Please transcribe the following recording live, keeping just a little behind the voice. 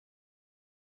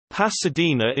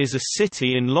Pasadena is a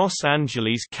city in Los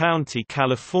Angeles County,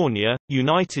 California,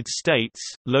 United States,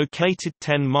 located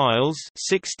 10 miles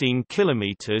 (16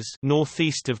 kilometers)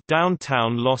 northeast of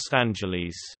downtown Los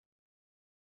Angeles.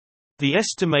 The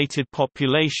estimated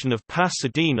population of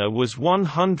Pasadena was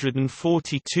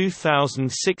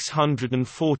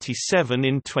 142,647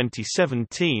 in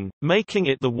 2017, making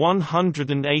it the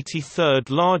 183rd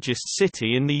largest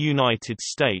city in the United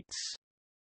States.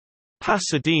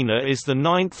 Pasadena is the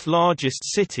 9th largest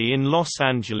city in Los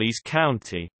Angeles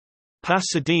County.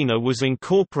 Pasadena was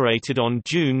incorporated on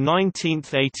June 19,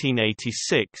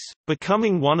 1886,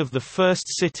 becoming one of the first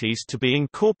cities to be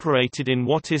incorporated in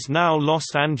what is now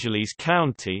Los Angeles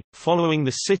County, following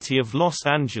the city of Los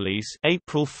Angeles,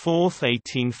 April 4,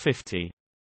 1850.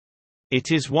 It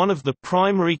is one of the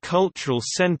primary cultural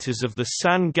centers of the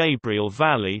San Gabriel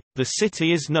Valley. The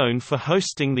city is known for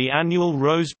hosting the annual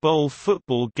Rose Bowl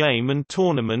football game and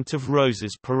Tournament of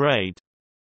Roses parade.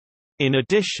 In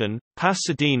addition,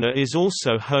 Pasadena is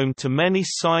also home to many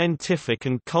scientific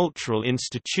and cultural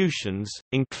institutions,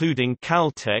 including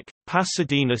Caltech,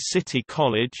 Pasadena City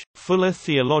College, Fuller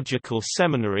Theological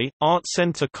Seminary, Art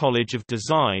Center College of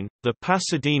Design, the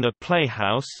Pasadena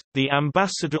Playhouse, the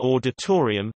Ambassador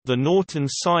Auditorium, the Norton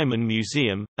Simon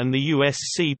Museum, and the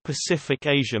USC Pacific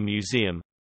Asia Museum.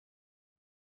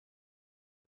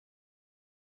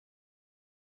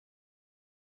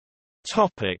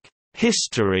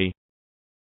 History.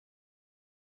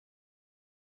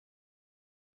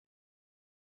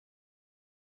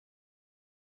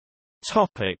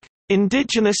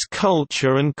 Indigenous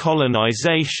culture and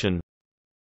colonization.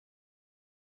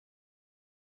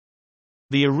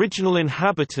 The original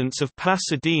inhabitants of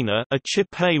Pasadena, a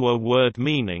Chippewa word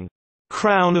meaning,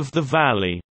 "crown of the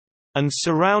valley", and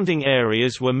surrounding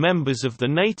areas were members of the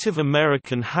Native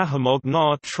American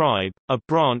Hahimog-Na tribe, a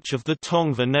branch of the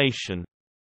Tongva Nation.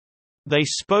 They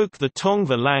spoke the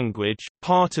Tongva language,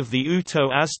 part of the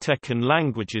Uto-Aztecan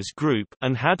languages group,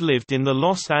 and had lived in the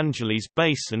Los Angeles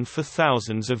basin for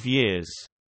thousands of years.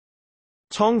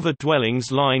 Tongva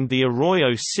dwellings lined the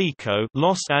Arroyo Seco,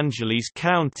 Los Angeles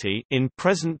County, in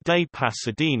present-day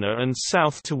Pasadena and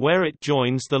south to where it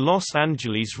joins the Los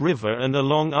Angeles River and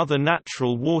along other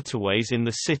natural waterways in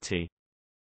the city.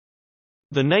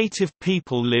 The native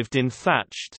people lived in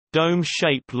thatched,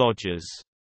 dome-shaped lodges.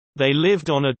 They lived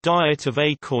on a diet of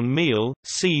acorn meal,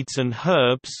 seeds and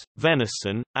herbs,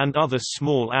 venison, and other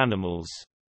small animals.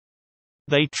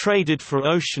 They traded for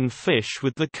ocean fish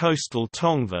with the coastal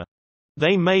Tongva.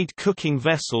 They made cooking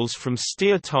vessels from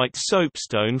steatite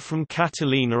soapstone from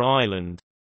Catalina Island.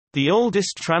 The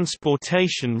oldest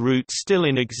transportation route still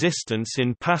in existence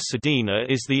in Pasadena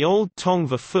is the Old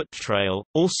Tongva Foot Trail,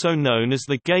 also known as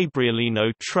the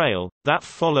Gabrielino Trail, that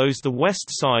follows the west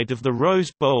side of the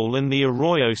Rose Bowl and the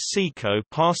Arroyo Seco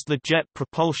past the Jet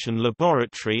Propulsion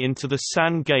Laboratory into the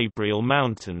San Gabriel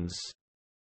Mountains.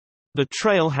 The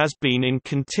trail has been in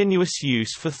continuous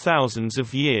use for thousands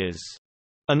of years.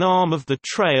 An arm of the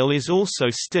trail is also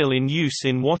still in use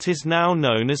in what is now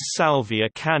known as Salvia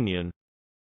Canyon.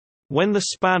 When the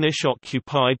Spanish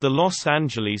occupied the Los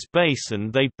Angeles basin,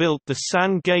 they built the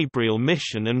San Gabriel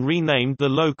Mission and renamed the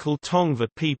local Tongva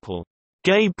people,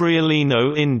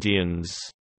 Gabrielino Indians,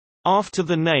 after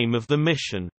the name of the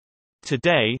mission.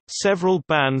 Today, several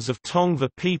bands of Tongva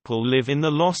people live in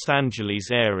the Los Angeles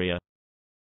area.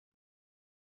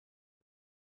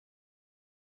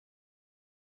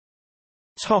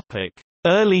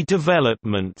 Early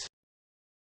development.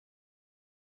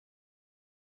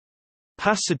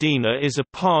 Pasadena is a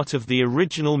part of the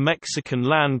original Mexican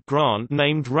land grant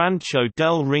named Rancho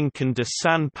del Rincón de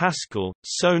San Pascual,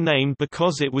 so named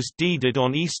because it was deeded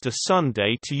on Easter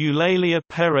Sunday to Eulalia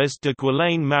Pérez de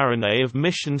Guillén Marinay of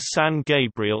Mission San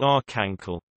Gabriel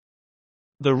Arcángel.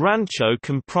 The rancho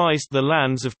comprised the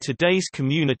lands of today's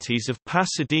communities of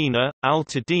Pasadena,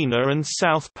 Altadena and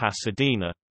South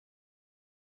Pasadena.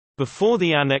 Before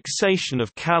the annexation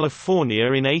of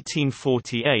California in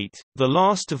 1848, the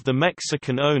last of the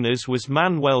Mexican owners was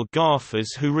Manuel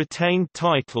Garfas, who retained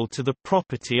title to the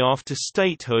property after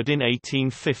statehood in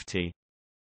 1850.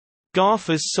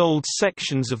 Garfas sold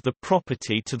sections of the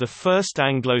property to the first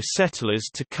Anglo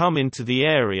settlers to come into the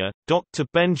area, Dr.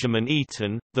 Benjamin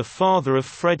Eaton, the father of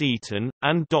Fred Eaton,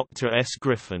 and Dr. S.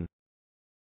 Griffin.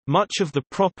 Much of the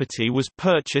property was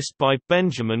purchased by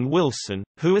Benjamin Wilson,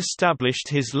 who established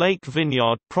his Lake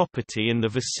Vineyard property in the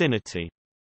vicinity.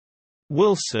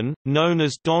 Wilson, known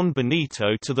as Don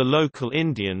Benito to the local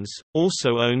Indians,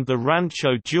 also owned the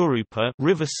Rancho Jurupa,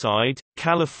 Riverside,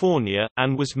 California,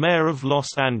 and was mayor of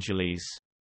Los Angeles.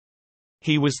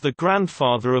 He was the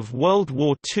grandfather of World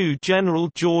War II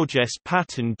General George S.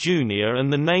 Patton, Jr.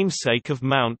 and the namesake of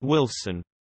Mount Wilson.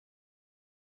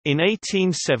 In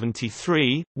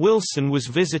 1873, Wilson was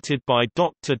visited by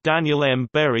Dr. Daniel M.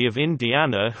 Berry of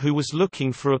Indiana, who was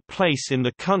looking for a place in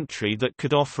the country that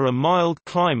could offer a mild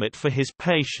climate for his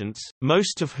patients,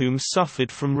 most of whom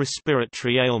suffered from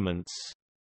respiratory ailments.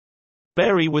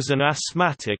 Berry was an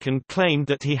asthmatic and claimed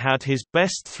that he had his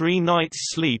best 3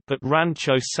 nights' sleep at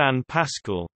Rancho San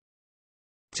Pascual.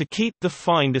 To keep the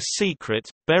find a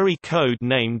secret, Berry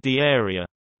code-named the area,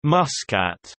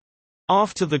 Muscat,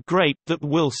 after the grape that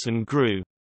Wilson grew.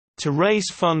 To raise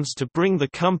funds to bring the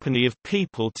company of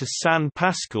people to San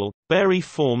Pascual, Berry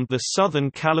formed the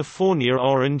Southern California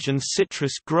Orange and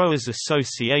Citrus Growers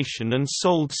Association and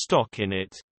sold stock in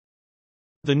it.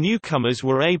 The newcomers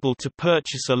were able to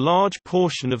purchase a large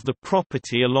portion of the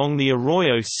property along the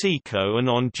Arroyo Seco, and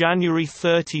on January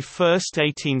 31,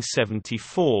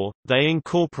 1874, they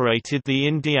incorporated the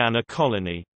Indiana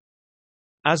colony.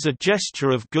 As a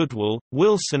gesture of goodwill,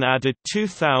 Wilson added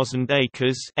 2,000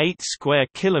 acres (8 square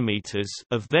kilometers)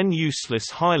 of then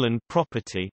useless highland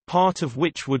property, part of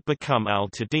which would become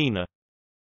Altadena.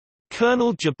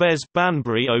 Colonel Jabez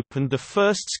Banbury opened the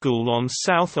first school on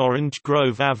South Orange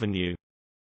Grove Avenue.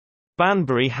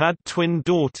 Banbury had twin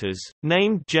daughters,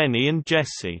 named Jenny and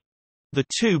Jessie. The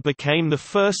two became the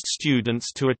first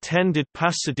students to attend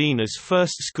Pasadena's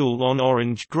first school on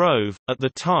Orange Grove. At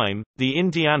the time, the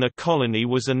Indiana colony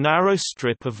was a narrow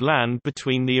strip of land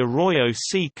between the Arroyo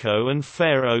Seco and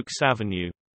Fair Oaks Avenue.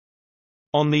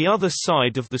 On the other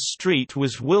side of the street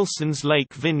was Wilson's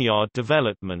Lake Vineyard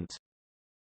development.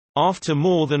 After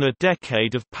more than a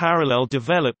decade of parallel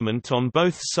development on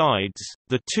both sides,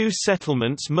 the two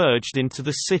settlements merged into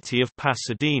the city of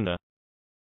Pasadena.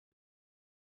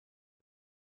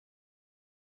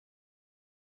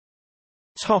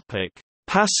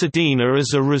 Pasadena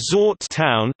as a resort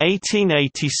town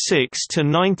 1886 to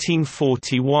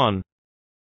 1941.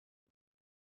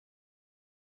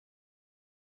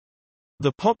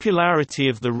 The popularity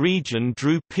of the region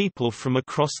drew people from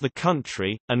across the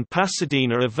country, and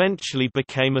Pasadena eventually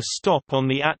became a stop on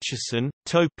the Atchison,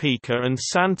 Topeka and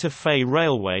Santa Fe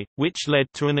Railway, which led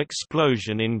to an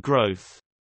explosion in growth.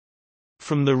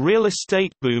 From the real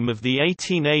estate boom of the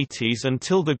 1880s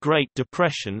until the Great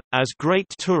Depression, as great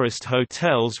tourist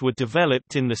hotels were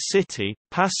developed in the city,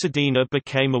 Pasadena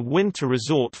became a winter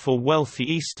resort for wealthy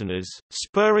Easterners,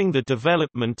 spurring the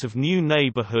development of new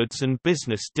neighborhoods and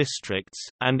business districts,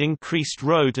 and increased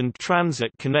road and transit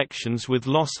connections with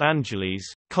Los Angeles,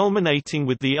 culminating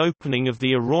with the opening of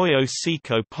the Arroyo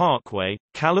Seco Parkway,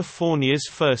 California's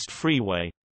first freeway.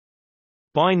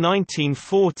 By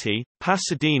 1940,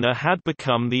 Pasadena had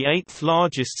become the 8th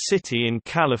largest city in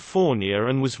California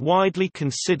and was widely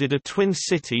considered a twin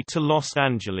city to Los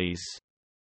Angeles.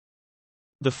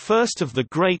 The first of the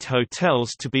great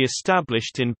hotels to be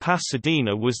established in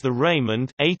Pasadena was the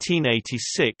Raymond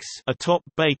 1886 atop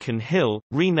Bacon Hill,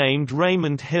 renamed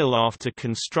Raymond Hill after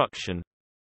construction.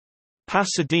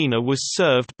 Pasadena was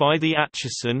served by the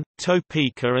Atchison,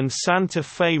 Topeka and Santa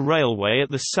Fe Railway at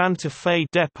the Santa Fe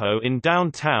Depot in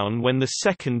downtown when the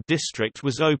Second District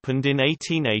was opened in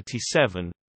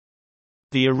 1887.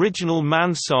 The original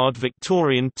mansard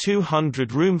Victorian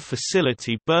 200-room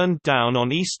facility burned down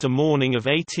on Easter morning of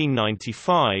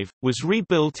 1895, was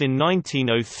rebuilt in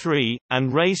 1903,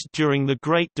 and razed during the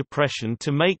Great Depression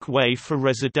to make way for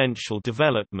residential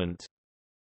development.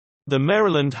 The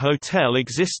Maryland Hotel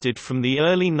existed from the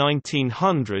early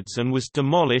 1900s and was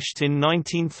demolished in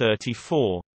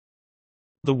 1934.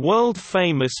 The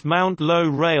world-famous Mount Lowe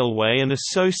Railway and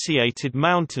associated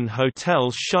mountain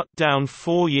hotels shut down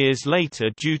 4 years later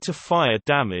due to fire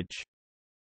damage.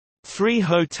 3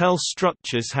 hotel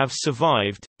structures have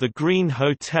survived: the Green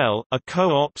Hotel, a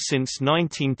co-op since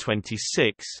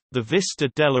 1926, the Vista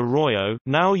del Arroyo,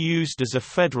 now used as a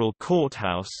federal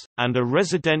courthouse, and a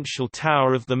residential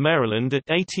tower of the Maryland at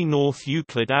 80 North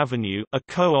Euclid Avenue, a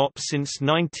co-op since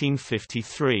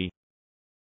 1953.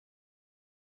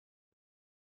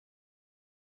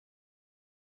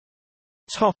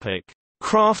 Topic: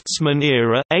 Craftsman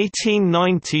era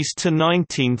 1890s to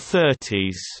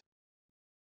 1930s.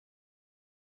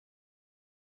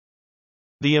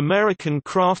 The American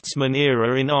Craftsman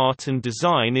era in art and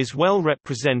design is well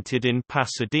represented in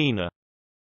Pasadena.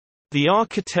 The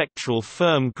architectural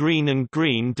firm Green &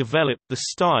 Green developed the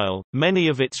style, many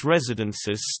of its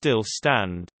residences still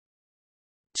stand.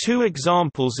 Two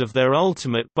examples of their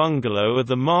ultimate bungalow are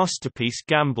the masterpiece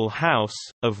Gamble House,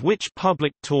 of which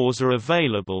public tours are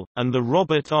available, and the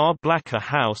Robert R. Blacker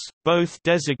House, both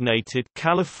designated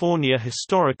California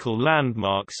Historical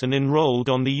Landmarks and enrolled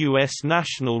on the U.S.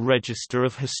 National Register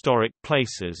of Historic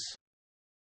Places.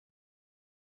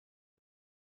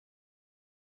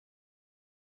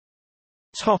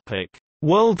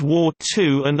 World War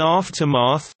II and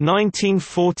aftermath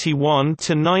 1941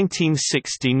 to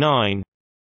 1969.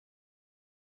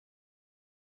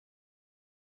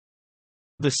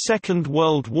 The Second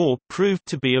World War proved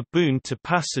to be a boon to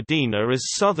Pasadena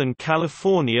as Southern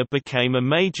California became a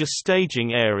major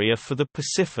staging area for the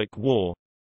Pacific War.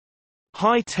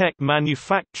 High-tech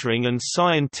manufacturing and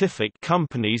scientific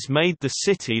companies made the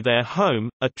city their home,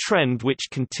 a trend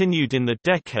which continued in the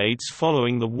decades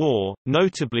following the war,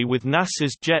 notably with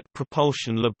NASA's Jet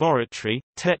Propulsion Laboratory,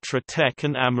 Tetra Tech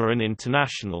and Ameren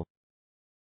International.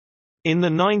 In the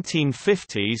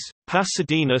 1950s,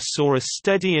 Pasadena saw a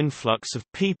steady influx of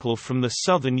people from the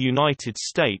southern United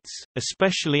States,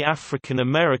 especially African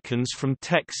Americans from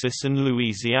Texas and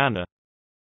Louisiana.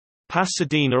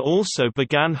 Pasadena also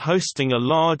began hosting a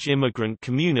large immigrant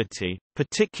community,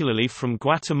 particularly from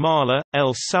Guatemala,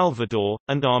 El Salvador,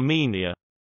 and Armenia.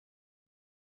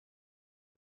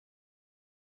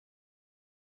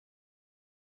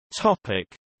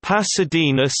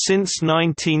 Pasadena since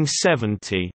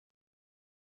 1970.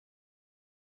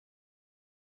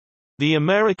 The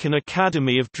American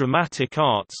Academy of Dramatic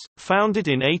Arts, founded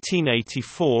in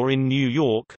 1884 in New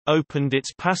York, opened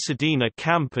its Pasadena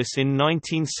campus in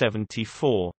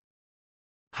 1974.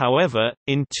 However,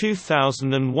 in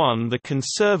 2001 the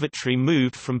conservatory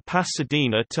moved from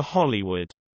Pasadena to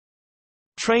Hollywood.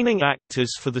 Training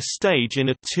actors for the stage in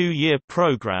a 2-year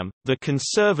program, the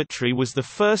conservatory was the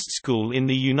first school in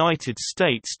the United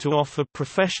States to offer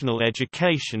professional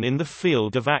education in the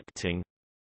field of acting.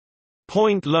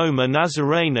 Point Loma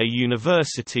Nazarene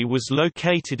University was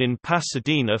located in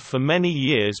Pasadena for many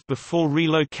years before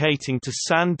relocating to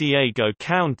San Diego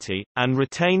County, and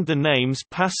retained the names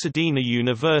Pasadena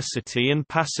University and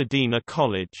Pasadena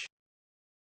College.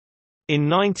 In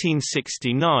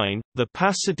 1969, the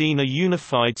Pasadena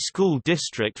Unified School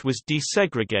District was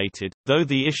desegregated, though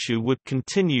the issue would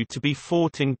continue to be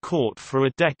fought in court for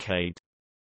a decade.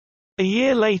 A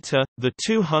year later, the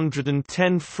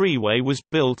 210 freeway was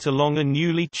built along a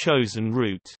newly chosen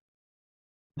route.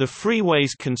 The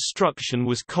freeway's construction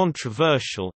was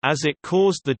controversial, as it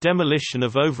caused the demolition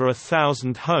of over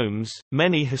 1,000 homes,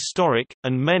 many historic,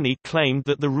 and many claimed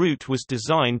that the route was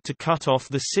designed to cut off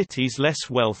the city's less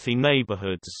wealthy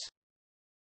neighborhoods.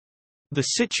 The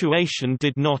situation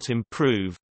did not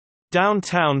improve.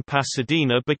 Downtown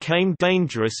Pasadena became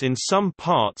dangerous in some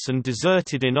parts and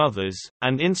deserted in others,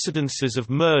 and incidences of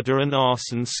murder and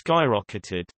arson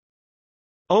skyrocketed.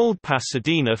 Old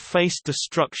Pasadena faced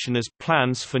destruction as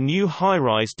plans for new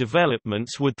high-rise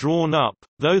developments were drawn up,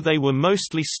 though they were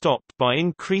mostly stopped by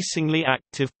increasingly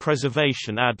active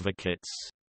preservation advocates.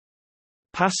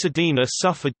 Pasadena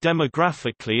suffered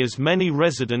demographically as many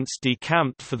residents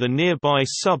decamped for the nearby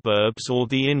suburbs or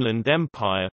the Inland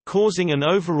Empire, causing an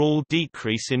overall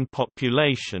decrease in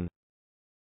population.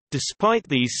 Despite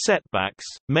these setbacks,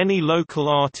 many local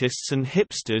artists and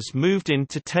hipsters moved in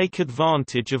to take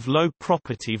advantage of low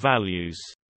property values.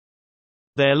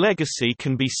 Their legacy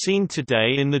can be seen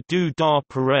today in the Doo-Dah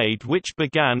Parade, which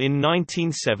began in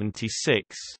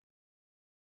 1976.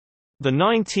 The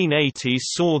 1980s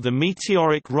saw the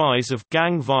meteoric rise of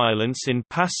gang violence in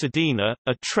Pasadena,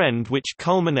 a trend which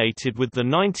culminated with the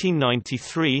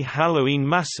 1993 Halloween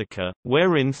massacre,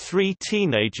 wherein 3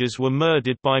 teenagers were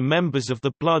murdered by members of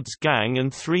the Bloods gang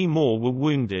and 3 more were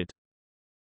wounded.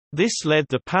 This led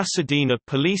the Pasadena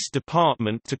Police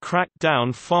Department to crack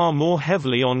down far more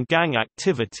heavily on gang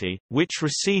activity, which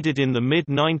receded in the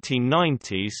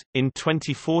mid-1990s. In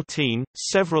 2014,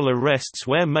 several arrests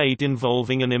were made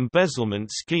involving an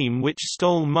embezzlement scheme which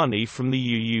stole money from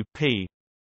the UUP.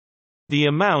 The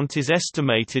amount is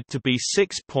estimated to be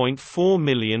 $6.4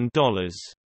 million.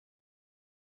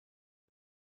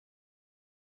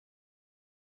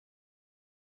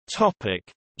 Topic: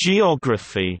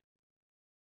 Geography.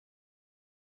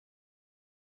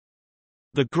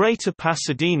 The Greater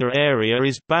Pasadena area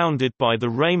is bounded by the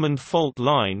Raymond Fault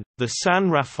Line, the San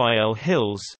Rafael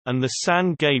Hills, and the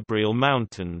San Gabriel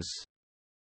Mountains.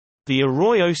 The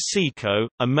Arroyo Seco,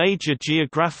 a major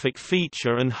geographic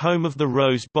feature and home of the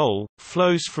Rose Bowl,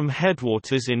 flows from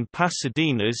headwaters in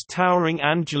Pasadena's towering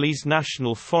Angeles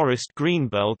National Forest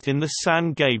greenbelt in the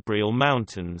San Gabriel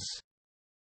Mountains.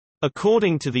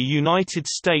 According to the United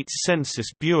States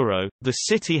Census Bureau, the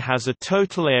city has a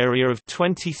total area of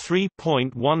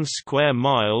 23.1 square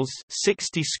miles,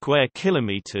 60 square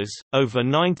kilometers, over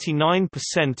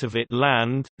 99% of it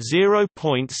land,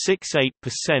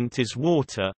 0.68% is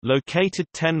water. Located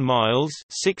 10 miles,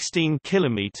 16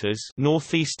 kilometers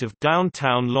northeast of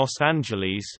downtown Los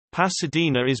Angeles,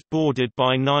 Pasadena is bordered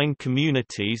by 9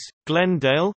 communities: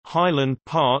 Glendale, Highland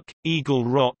Park, Eagle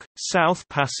Rock, South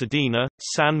Pasadena,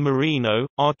 San Marino,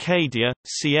 Arcadia,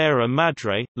 Sierra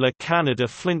Madre, La Canada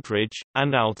Flintridge,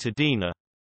 and Altadena.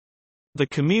 The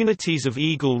communities of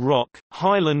Eagle Rock,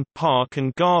 Highland Park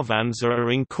and Garvanza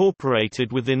are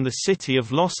incorporated within the city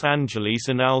of Los Angeles,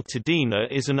 and Altadena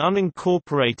is an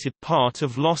unincorporated part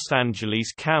of Los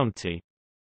Angeles County.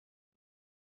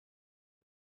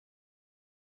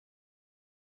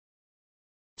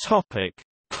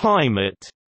 Climate.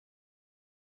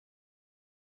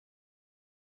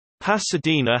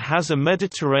 Pasadena has a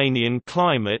Mediterranean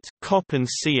climate Köppen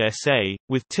CSA,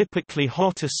 with typically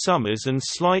hotter summers and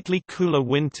slightly cooler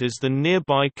winters than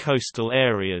nearby coastal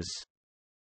areas.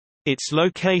 Its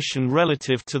location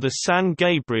relative to the San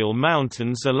Gabriel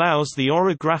Mountains allows the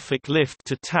orographic lift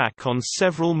to tack on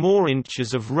several more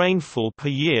inches of rainfall per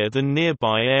year than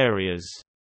nearby areas.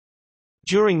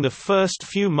 During the first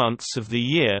few months of the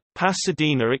year,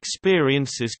 Pasadena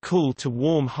experiences cool to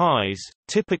warm highs,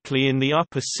 typically in the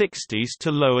upper 60s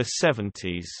to lower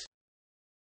 70s.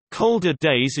 Colder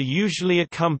days are usually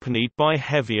accompanied by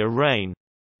heavier rain.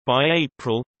 By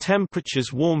April,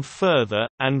 temperatures warm further,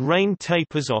 and rain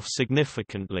tapers off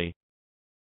significantly.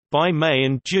 By May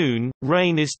and June,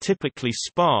 rain is typically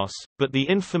sparse, but the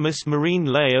infamous marine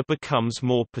layer becomes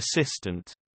more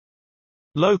persistent.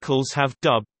 Locals have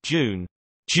dubbed June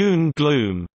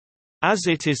gloom, as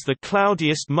it is the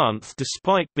cloudiest month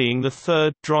despite being the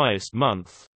third driest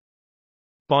month.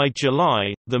 By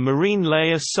July, the marine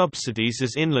layer subsides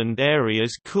as inland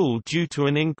areas cool due to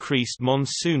an increased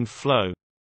monsoon flow.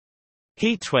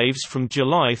 Heatwaves from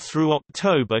July through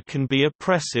October can be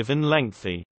oppressive and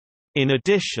lengthy. In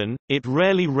addition, it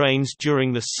rarely rains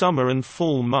during the summer and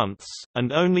fall months,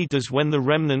 and only does when the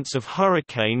remnants of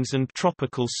hurricanes and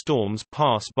tropical storms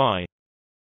pass by.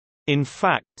 In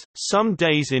fact, some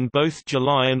days in both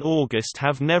July and August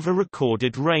have never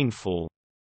recorded rainfall.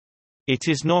 It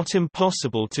is not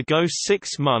impossible to go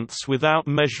 6 months without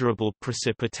measurable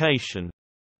precipitation.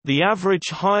 The average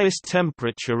highest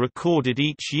temperature recorded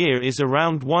each year is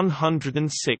around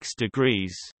 106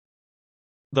 degrees.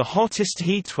 The hottest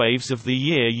heatwaves of the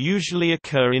year usually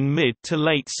occur in mid to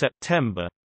late September.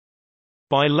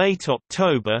 By late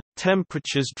October,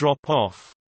 temperatures drop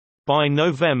off. By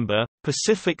November,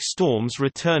 Pacific storms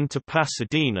return to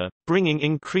Pasadena, bringing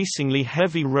increasingly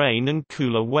heavy rain and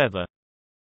cooler weather.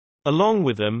 Along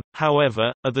with them,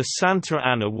 however, are the Santa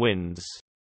Ana winds.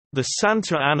 The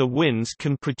Santa Ana winds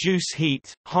can produce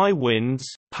heat, high winds,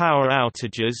 power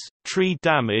outages, tree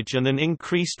damage and an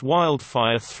increased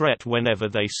wildfire threat whenever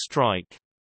they strike.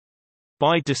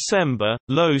 By December,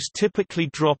 lows typically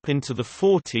drop into the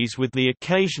 40s with the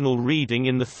occasional reading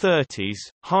in the 30s,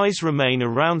 highs remain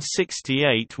around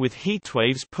 68 with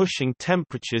heatwaves pushing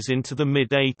temperatures into the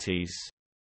mid-80s.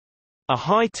 A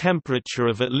high temperature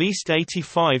of at least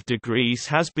 85 degrees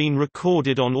has been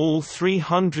recorded on all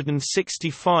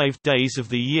 365 days of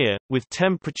the year, with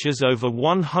temperatures over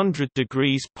 100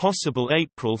 degrees possible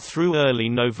April through early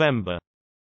November.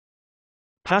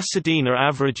 Pasadena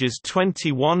averages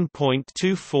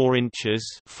 21.24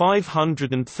 inches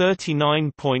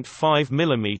 (539.5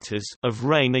 millimeters) of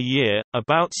rain a year,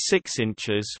 about 6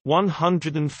 inches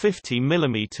 (150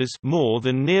 millimeters) more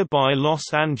than nearby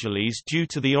Los Angeles due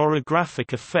to the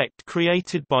orographic effect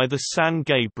created by the San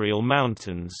Gabriel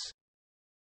Mountains.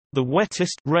 The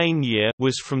wettest rain year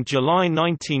was from July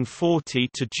 1940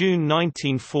 to June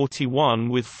 1941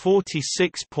 with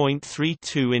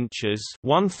 46.32 inches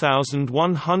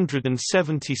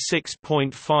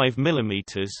 (1176.5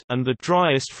 millimeters) and the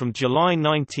driest from July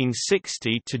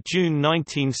 1960 to June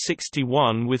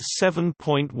 1961 with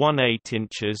 7.18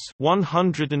 inches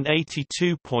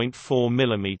 (182.4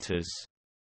 millimeters).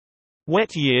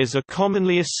 Wet years are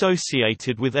commonly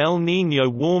associated with El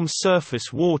Niño warm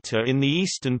surface water in the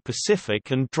eastern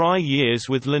Pacific and dry years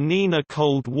with La Niña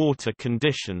cold water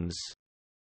conditions.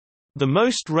 The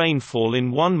most rainfall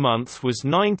in one month was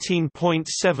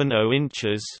 19.70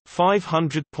 inches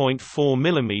 (500.4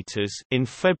 millimeters) in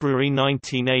February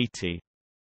 1980.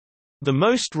 The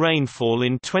most rainfall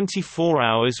in 24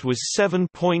 hours was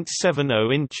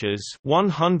 7.70 inches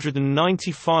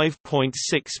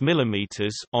 (195.6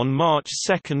 millimeters) on March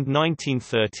 2,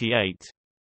 1938.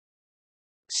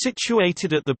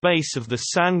 Situated at the base of the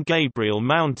San Gabriel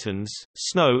Mountains,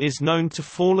 snow is known to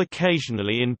fall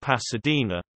occasionally in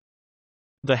Pasadena.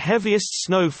 The heaviest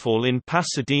snowfall in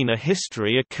Pasadena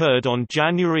history occurred on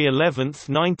January 11,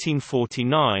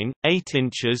 1949. 8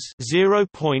 inches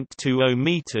 (0.20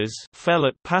 meters) fell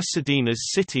at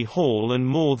Pasadena's City Hall, and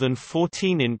more than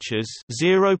 14 inches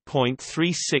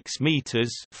 (0.36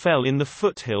 meters) fell in the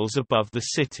foothills above the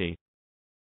city.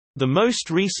 The most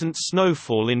recent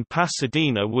snowfall in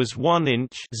Pasadena was 1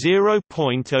 inch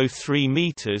 (0.03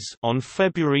 meters) on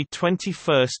February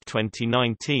 21,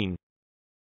 2019.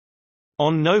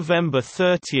 On November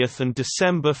 30 and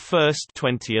December 1,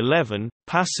 2011,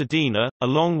 Pasadena,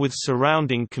 along with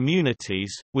surrounding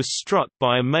communities, was struck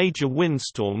by a major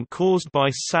windstorm caused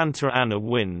by Santa Ana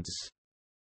winds.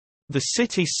 The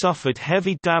city suffered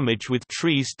heavy damage with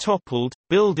trees toppled,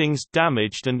 buildings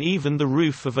damaged, and even the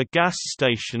roof of a gas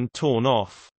station torn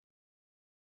off.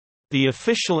 The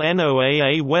official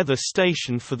NOAA weather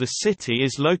station for the city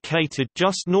is located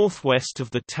just northwest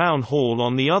of the town hall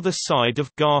on the other side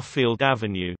of Garfield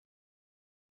Avenue.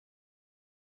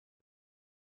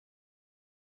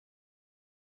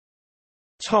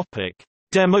 Topic: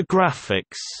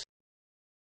 Demographics.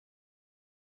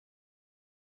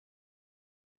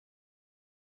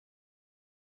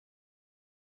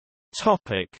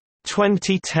 Topic: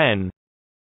 2010.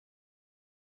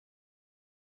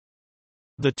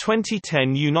 The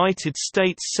 2010 United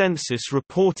States Census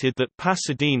reported that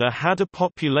Pasadena had a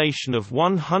population of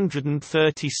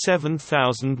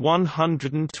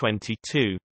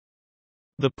 137,122.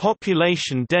 The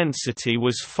population density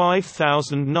was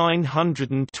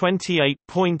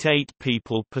 5,928.8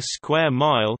 people per square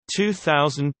mile,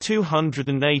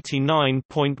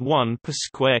 2,289.1 per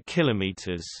square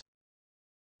kilometers.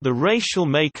 The racial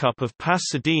makeup of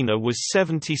Pasadena was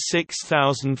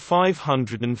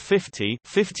 76,550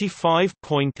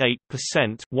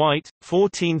 (55.8%) white,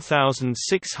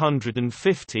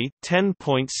 14,650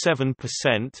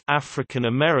 (10.7%) African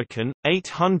American,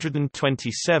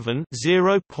 827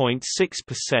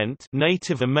 (0.6%)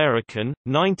 Native American,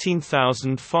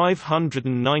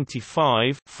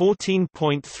 19,595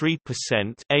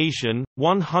 (14.3%) Asian,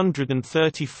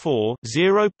 134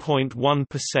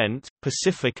 (0.1%)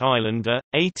 Pacific Islander,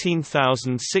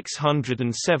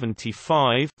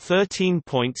 18,675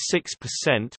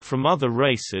 (13.6%) from other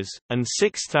races, and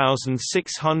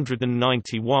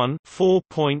 6,691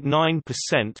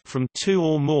 (4.9%) from 2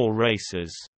 or more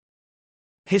races.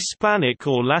 Hispanic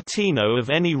or Latino of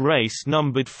any race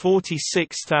numbered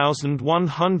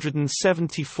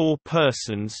 46,174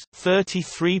 persons,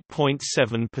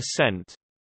 33.7%.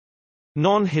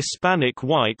 Non-Hispanic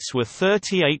whites were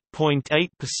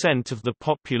 38.8% of the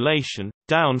population,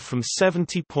 down from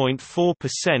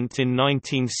 70.4% in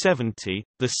 1970.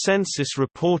 The census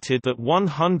reported that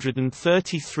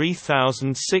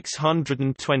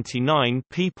 133,629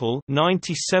 people,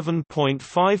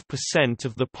 97.5%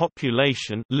 of the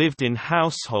population, lived in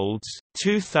households,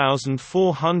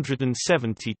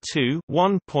 2,472,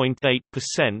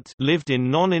 1.8%, lived in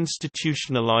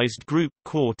non-institutionalized group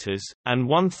quarters, and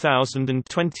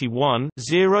 1,021,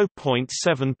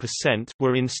 0.7%,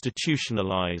 were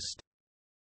institutionalized.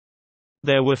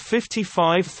 There were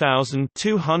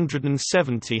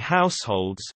 55,270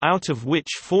 households, out of which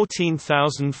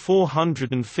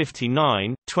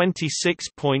 14,459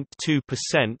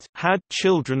 (26.2%) had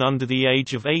children under the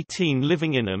age of 18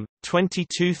 living in them,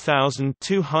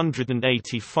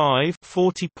 22,285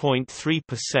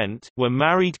 (40.3%) were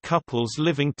married couples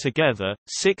living together,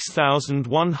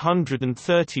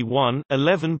 6,131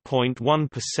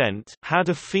 (11.1%) had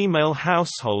a female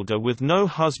householder with no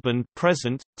husband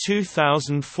present,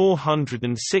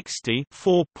 2,460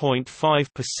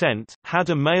 (4.5%) had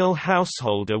a male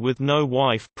householder with no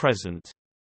wife present.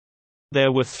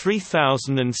 There were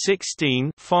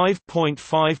 3,016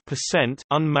 (5.5%)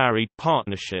 unmarried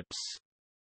partnerships.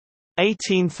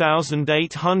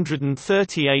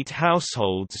 18,838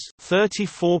 households,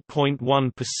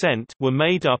 34.1%, were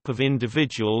made up of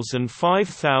individuals, and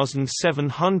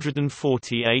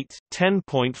 5,748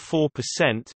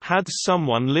 (10.4%) had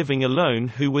someone living alone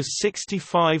who was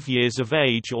 65 years of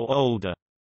age or older.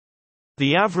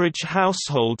 The average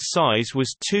household size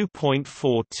was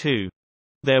 2.42.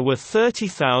 There were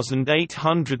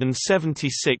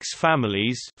 30,876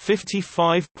 families,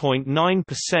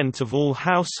 55.9% of all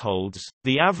households.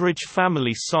 The average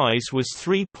family size was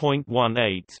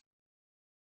 3.18.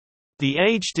 The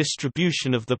age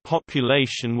distribution of the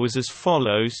population was as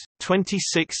follows: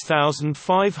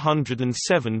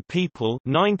 26,507 people,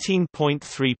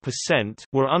 19.3%,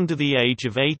 were under the age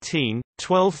of 18,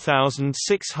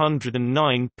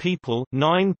 12,609 people,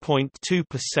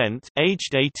 9.2%,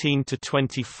 aged 18 to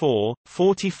 24,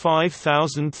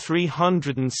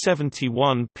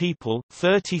 45,371 people,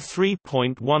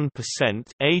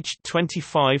 33.1%, aged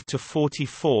 25 to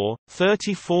 44,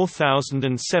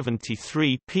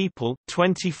 34,073 people,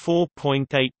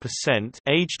 24.8%,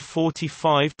 aged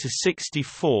 45 to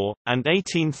 64, and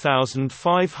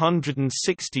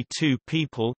 18,562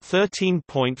 people,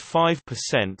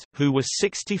 13.5%, who were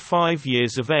 65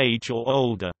 years of age or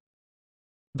older.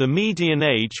 The median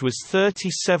age was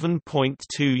 37.2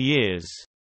 years.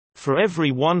 For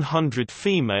every 100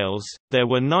 females, there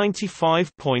were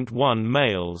 95.1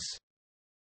 males.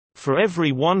 For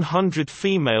every 100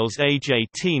 females age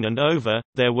 18 and over,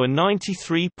 there were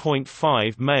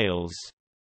 93.5 males.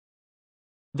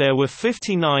 There were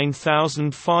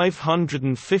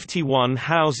 59,551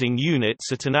 housing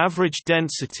units at an average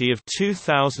density of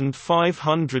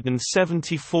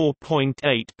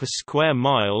 2,574.8 per square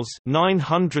miles,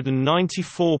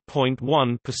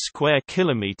 994.1 per square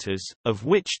kilometers, of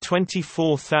which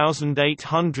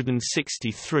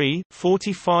 24,863,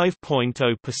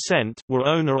 45.0%, were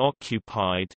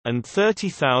owner-occupied, and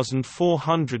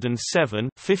 30,407,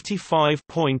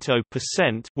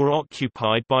 55.0%, were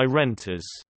occupied by renters.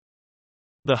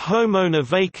 The homeowner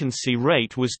vacancy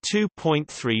rate was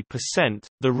 2.3%,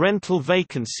 the rental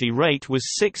vacancy rate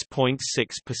was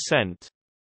 6.6%.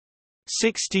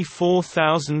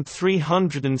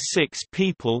 64,306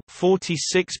 people,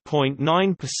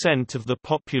 46.9% of the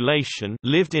population,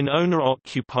 lived in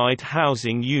owner-occupied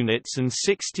housing units, and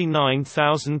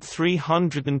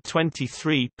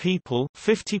 69,323 people,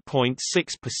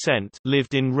 50.6%,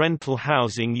 lived in rental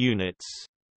housing units.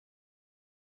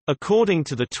 According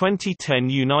to the 2010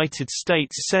 United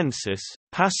States Census,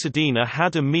 Pasadena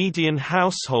had a median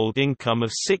household income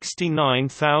of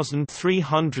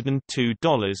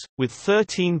 $69,302, with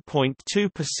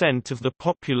 13.2% of the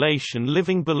population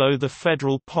living below the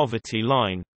federal poverty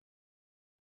line.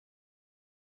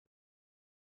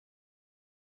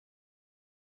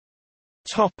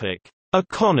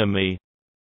 Economy.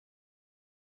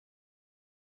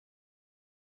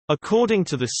 According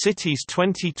to the city's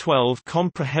 2012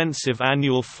 Comprehensive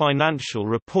Annual Financial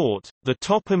Report, the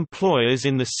top employers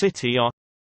in the city are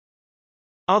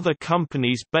other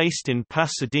companies based in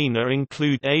Pasadena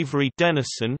include Avery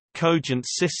Dennison, Cogent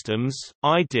Systems,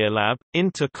 Idealab,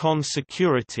 Intercon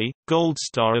Security,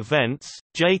 Goldstar Events,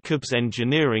 Jacobs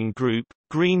Engineering Group,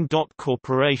 Green Dot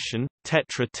Corporation,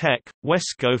 Tetra Tech,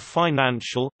 Wesco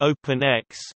Financial,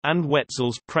 OpenX, and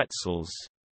Wetzel's Pretzels.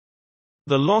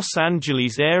 The Los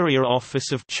Angeles area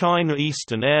office of China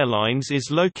Eastern Airlines is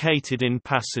located in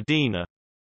Pasadena.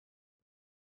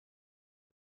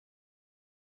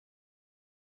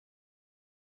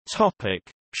 Topic: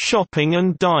 Shopping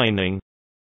and dining.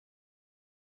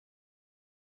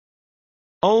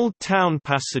 Old Town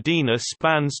Pasadena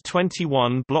spans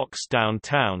 21 blocks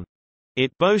downtown.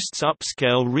 It boasts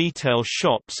upscale retail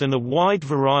shops and a wide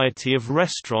variety of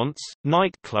restaurants,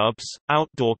 nightclubs,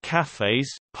 outdoor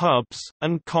cafes, pubs,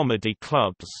 and comedy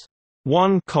clubs.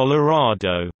 One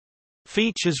Colorado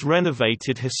features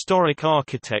renovated historic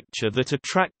architecture that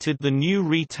attracted the new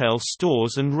retail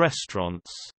stores and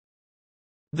restaurants.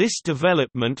 This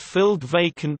development filled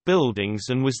vacant buildings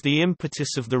and was the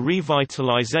impetus of the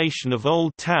revitalization of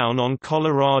Old Town on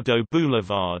Colorado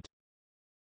Boulevard.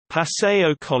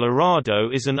 Paseo Colorado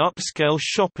is an upscale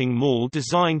shopping mall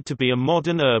designed to be a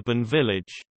modern urban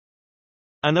village.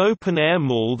 An open-air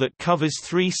mall that covers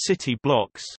 3 city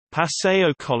blocks,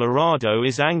 Paseo Colorado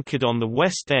is anchored on the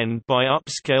west end by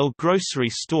upscale grocery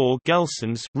store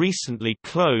Gelson's, recently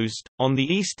closed, on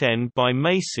the east end by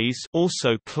Macy's,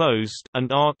 also closed,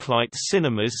 and ArcLight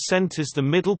Cinemas centers the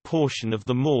middle portion of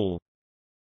the mall.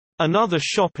 Another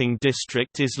shopping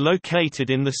district is located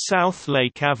in the South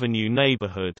Lake Avenue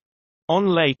neighborhood. On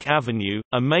Lake Avenue,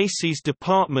 a Macy's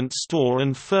department store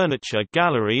and furniture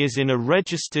gallery is in a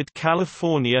registered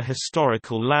California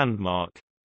historical landmark.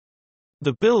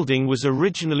 The building was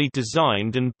originally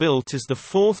designed and built as the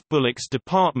fourth Bullock's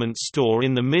department store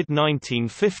in the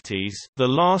mid-1950s, the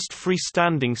last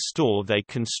freestanding store they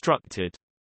constructed.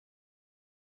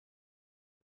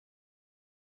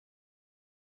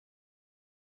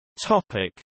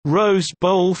 Rose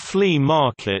Bowl Flea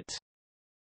Market.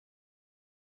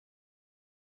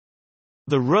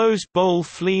 The Rose Bowl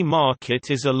Flea Market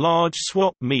is a large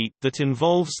swap meet that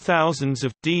involves thousands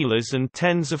of dealers and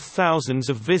tens of thousands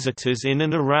of visitors in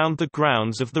and around the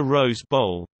grounds of the Rose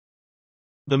Bowl.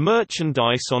 The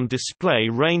merchandise on display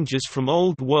ranges from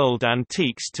Old World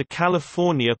antiques to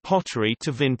California pottery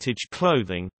to vintage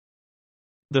clothing.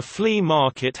 The flea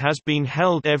market has been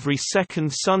held every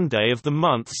second Sunday of the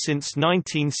month since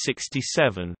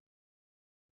 1967.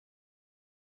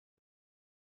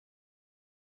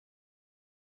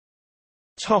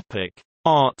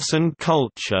 Arts and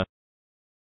culture.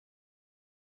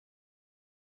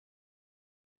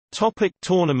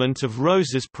 Tournament of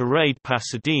Roses Parade.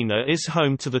 Pasadena is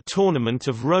home to the Tournament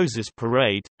of Roses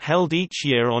Parade, held each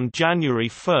year on January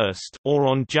 1 or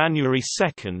on January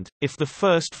 2, if the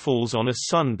first falls on a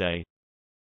Sunday.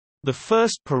 The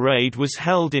first parade was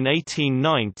held in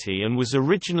 1890 and was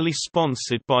originally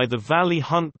sponsored by the Valley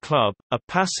Hunt Club, a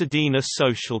Pasadena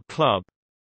social club.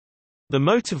 The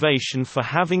motivation for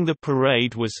having the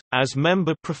parade was, as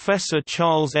member Professor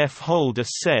Charles F. Holder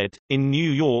said, "In New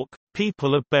York,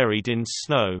 people are buried in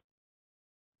snow.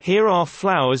 Here our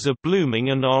flowers are blooming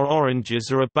and our oranges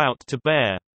are about to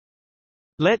bear.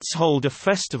 Let's hold a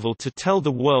festival to tell the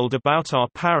world about our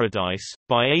paradise."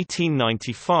 By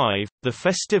 1895, the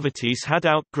festivities had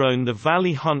outgrown the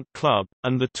Valley Hunt Club,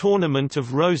 and the Tournament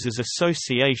of Roses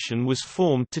Association was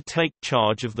formed to take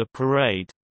charge of the parade.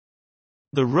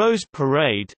 The Rose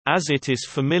Parade, as it is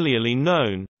familiarly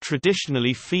known,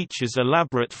 traditionally features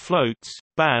elaborate floats,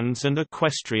 bands and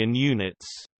equestrian units.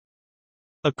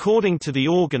 According to the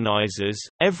organizers,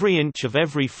 every inch of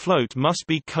every float must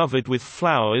be covered with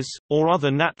flowers, or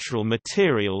other natural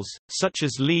materials, such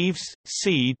as leaves,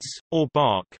 seeds, or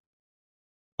bark.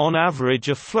 On average,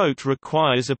 a float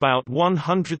requires about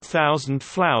 100,000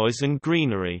 flowers and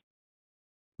greenery.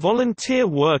 Volunteer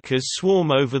workers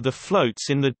swarm over the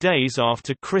floats in the days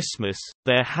after Christmas,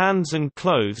 their hands and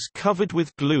clothes covered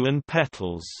with glue and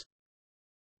petals.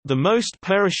 The most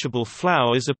perishable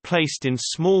flowers are placed in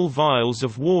small vials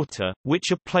of water,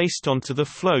 which are placed onto the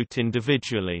float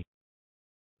individually.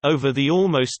 Over the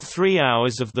almost 3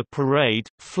 hours of the parade,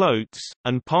 floats,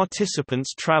 and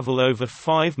participants travel over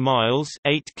 5 miles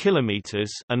 8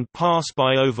 kilometers and pass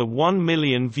by over 1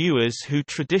 million viewers who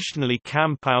traditionally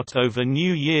camp out over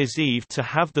New Year's Eve to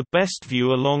have the best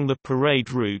view along the parade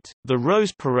route. The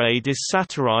Rose Parade is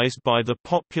satirized by the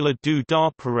popular Doo-Dah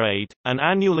Parade, an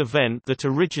annual event that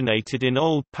originated in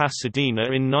Old Pasadena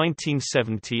in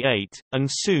 1978, and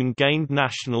soon gained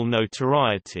national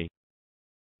notoriety.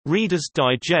 Reader's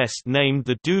Digest named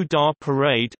the Doo-Dah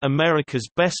Parade America's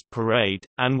Best Parade,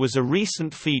 and was a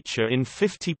recent feature in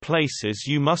 50 Places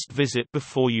You Must Visit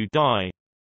Before You Die.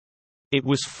 It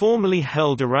was formerly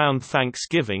held around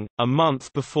Thanksgiving, a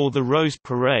month before the Rose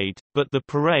Parade, but the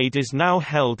parade is now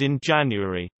held in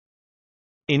January.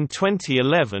 In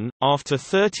 2011, after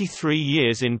 33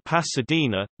 years in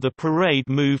Pasadena, the parade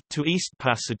moved to East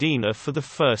Pasadena for the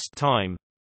first time.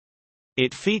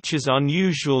 It features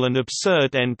unusual and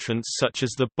absurd entrants such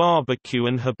as the Barbecue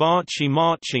and Hibachi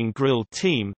Marching Grill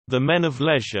Team, the Men of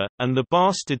Leisure, and the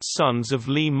Bastard Sons of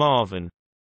Lee Marvin.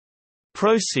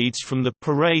 Proceeds from the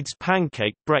parade's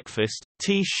pancake breakfast,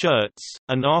 T-shirts,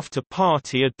 and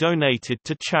after-party are donated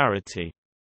to charity.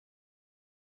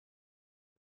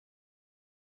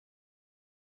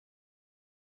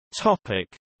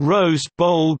 Rose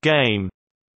Bowl game.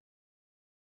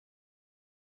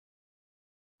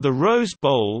 The Rose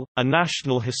Bowl, a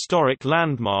National Historic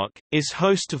Landmark, is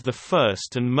host of the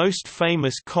first and most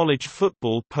famous college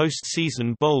football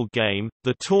postseason bowl game,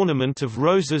 the Tournament of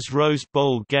Roses Rose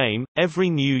Bowl game, every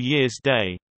New Year's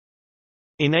Day.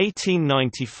 In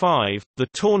 1895, the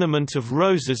Tournament of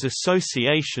Roses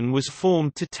Association was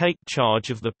formed to take charge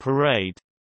of the parade.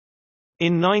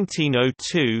 In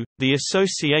 1902, the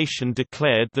association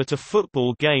declared that a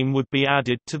football game would be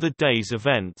added to the day's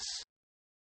events.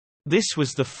 This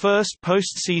was the first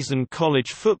postseason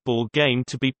college football game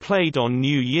to be played on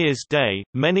New Year's Day.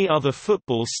 Many other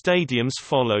football stadiums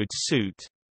followed suit.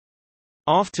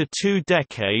 After 2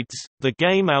 decades, the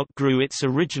game outgrew its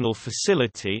original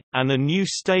facility, and a new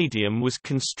stadium was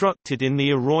constructed in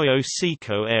the Arroyo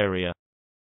Seco area.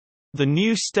 The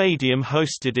new stadium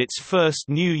hosted its first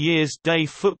New Year's Day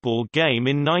football game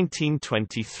in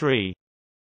 1923.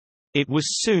 It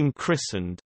was soon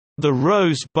christened the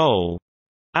Rose Bowl,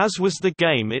 as was the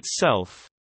game itself.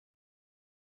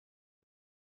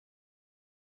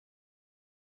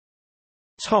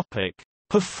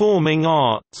 Performing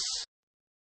arts.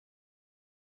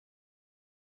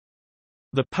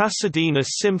 The Pasadena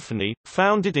Symphony,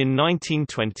 founded in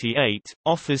 1928,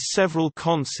 offers several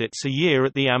concerts a year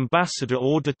at the Ambassador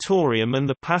Auditorium, and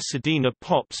the Pasadena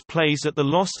Pops plays at the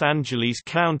Los Angeles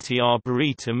County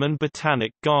Arboretum and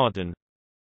Botanic Garden.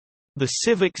 The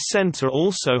Civic Center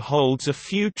also holds a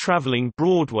few traveling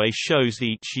Broadway shows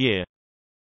each year.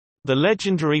 The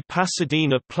legendary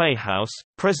Pasadena Playhouse,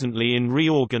 presently in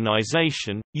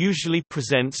reorganization, usually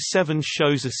presents 7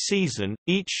 shows a season,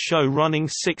 each show running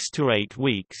 6 to 8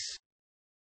 weeks.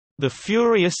 The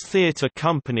Furious Theater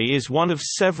Company is one of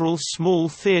several small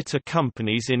theater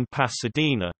companies in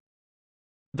Pasadena.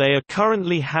 They are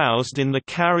currently housed in the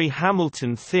Carrie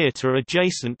Hamilton Theater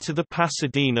adjacent to the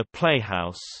Pasadena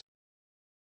Playhouse.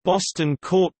 Boston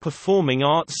Court Performing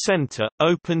Arts Center,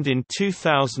 opened in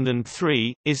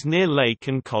 2003, is near Lake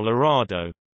and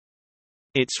Colorado.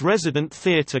 Its resident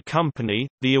theater company,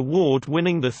 the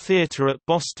award-winning The Theater at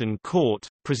Boston Court,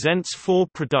 presents 4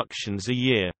 productions a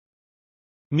year.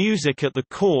 Music at the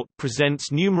Court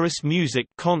presents numerous music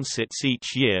concerts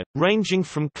each year, ranging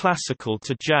from classical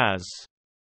to jazz.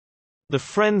 The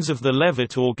Friends of the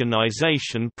Levitt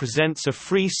organization presents a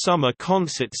free summer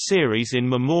concert series in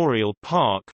Memorial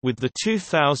Park, with the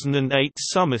 2008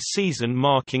 summer season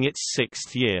marking its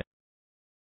 6th year.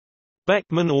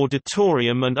 Beckman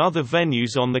Auditorium and other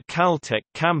venues on the Caltech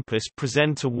campus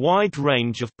present a wide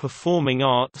range of performing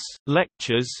arts,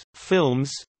 lectures,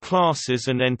 films, classes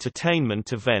and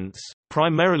entertainment events,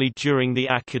 primarily during the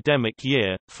academic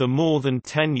year. For more than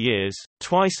 10 years,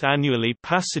 twice annually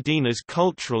Pasadena's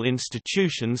cultural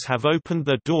institutions have opened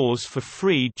their doors for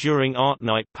free during Art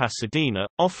Night Pasadena,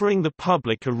 offering the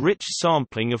public a rich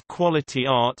sampling of quality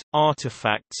art,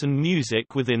 artifacts and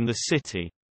music within the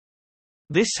city.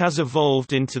 This has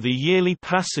evolved into the yearly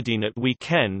Pasadena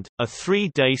Weekend, a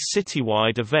 3-day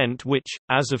citywide event which,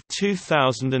 as of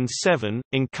 2007,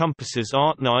 encompasses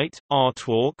Art Night, Art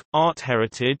Walk, Art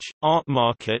Heritage, Art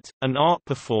Market, and Art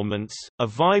Performance, a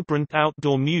vibrant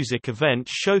outdoor music event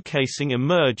showcasing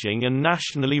emerging and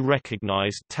nationally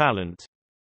recognized talent.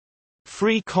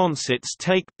 Free concerts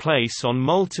take place on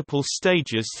multiple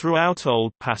stages throughout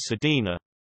Old Pasadena.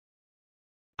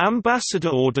 Ambassador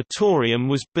Auditorium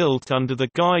was built under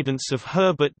the guidance of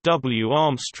Herbert W.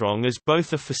 Armstrong as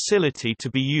both a facility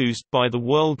to be used by the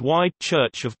Worldwide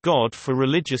Church of God for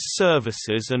religious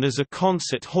services and as a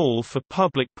concert hall for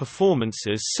public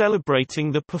performances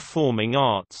celebrating the performing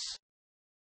arts.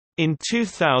 In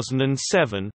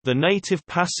 2007, the native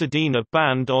Pasadena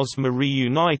band Ozma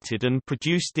reunited and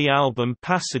produced the album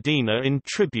Pasadena in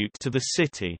tribute to the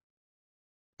city.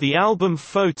 The album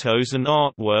photos and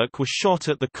artwork were shot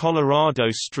at the Colorado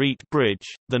Street Bridge.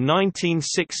 The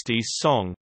 1960s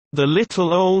song, "The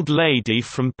Little Old Lady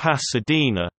from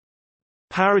Pasadena,"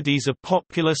 parodies a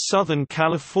popular Southern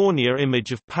California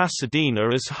image of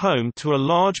Pasadena as home to a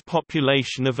large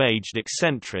population of aged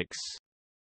eccentrics.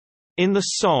 In the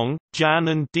song, Jan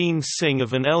and Dean sing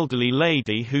of an elderly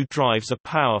lady who drives a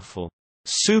powerful,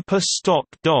 super stock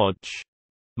Dodge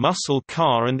muscle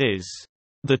car and is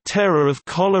the terror of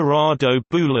Colorado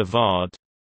Boulevard.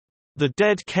 The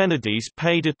Dead Kennedys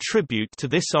paid a tribute to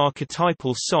this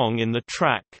archetypal song in the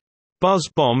track, Buzz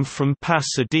Bomb from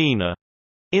Pasadena,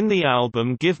 in the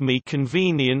album Give Me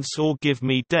Convenience or Give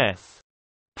Me Death.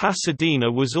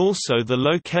 Pasadena was also the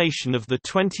location of the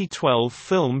 2012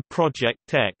 film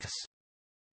Project X.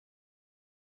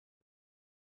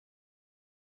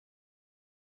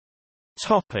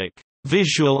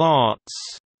 Visual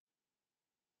arts.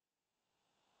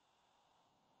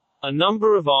 A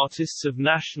number of artists of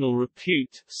national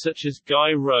repute, such as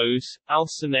Guy Rose,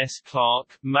 Alson S.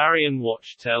 Clarke, Marion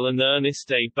Wachtel and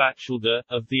Ernest A. Batchelder,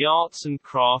 of the arts and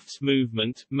crafts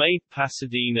movement, made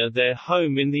Pasadena their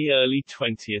home in the early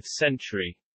 20th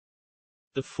century.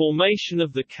 The formation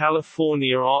of the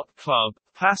California Art Club,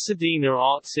 Pasadena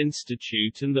Arts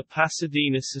Institute and the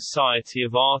Pasadena Society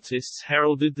of Artists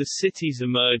heralded the city's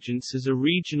emergence as a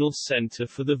regional center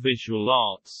for the visual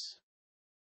arts.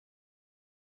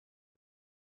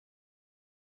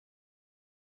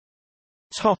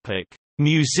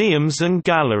 Museums and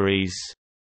galleries.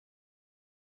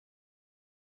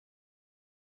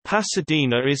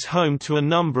 Pasadena is home to a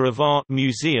number of art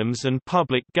museums and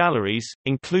public galleries,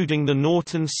 including the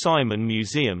Norton Simon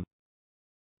Museum.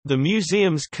 The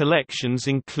museum's collections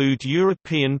include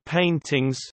European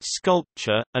paintings,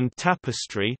 sculpture, and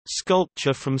tapestry,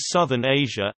 sculpture from Southern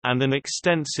Asia, and an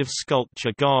extensive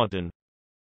sculpture garden.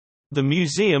 The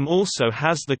museum also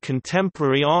has the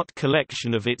contemporary art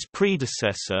collection of its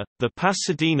predecessor, the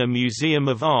Pasadena Museum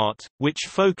of Art, which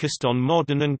focused on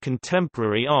modern and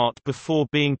contemporary art before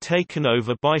being taken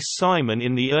over by Simon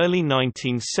in the early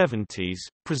 1970s.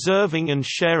 Preserving and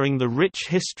sharing the rich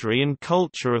history and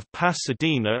culture of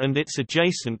Pasadena and its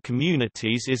adjacent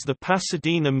communities is the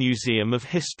Pasadena Museum of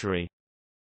History.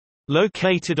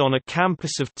 Located on a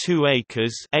campus of 2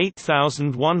 acres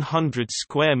 (8,100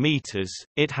 square meters),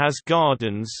 it has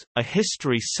gardens, a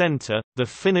history center, the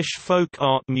Finnish Folk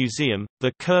Art Museum,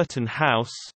 the Curtain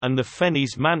House, and the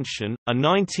Fennies Mansion, a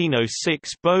 1906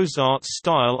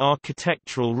 Beaux-Arts-style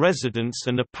architectural residence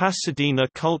and a Pasadena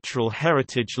Cultural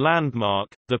Heritage Landmark.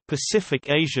 The Pacific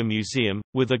Asia Museum,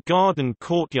 with a garden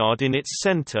courtyard in its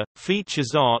center,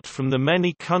 features art from the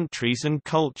many countries and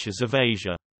cultures of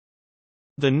Asia.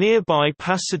 The nearby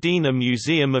Pasadena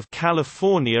Museum of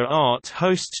California Art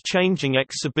hosts changing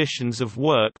exhibitions of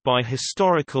work by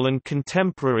historical and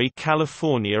contemporary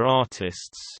California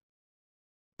artists.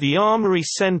 The Armory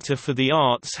Center for the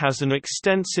Arts has an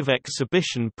extensive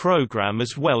exhibition program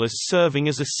as well as serving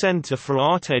as a center for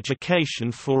art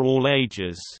education for all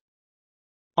ages.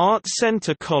 Art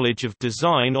Center College of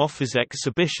Design offers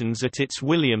exhibitions at its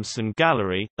Williamson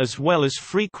Gallery, as well as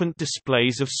frequent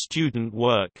displays of student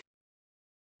work.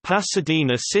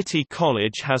 Pasadena City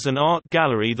College has an art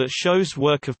gallery that shows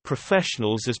work of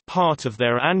professionals as part of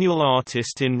their annual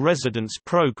Artist in Residence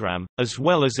program, as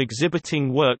well as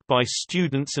exhibiting work by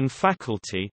students and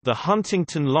faculty. The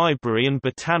Huntington Library and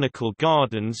Botanical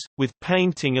Gardens, with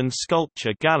painting and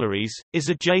sculpture galleries, is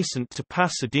adjacent to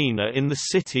Pasadena in the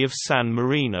city of San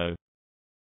Marino.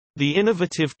 The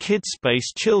innovative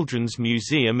Kidspace Children's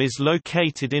Museum is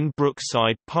located in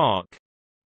Brookside Park.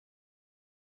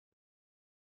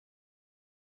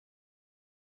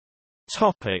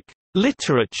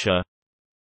 Literature.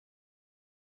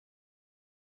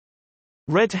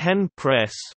 Red Hen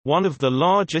Press, one of the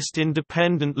largest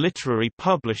independent literary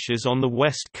publishers on the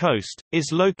West Coast,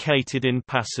 is located in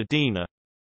Pasadena.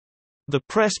 The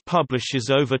press publishes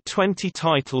over 20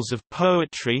 titles of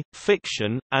poetry,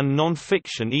 fiction, and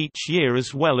non-fiction each year,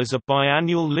 as well as a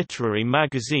biannual literary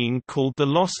magazine called the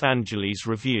Los Angeles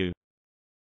Review.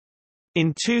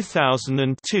 In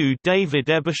 2002, David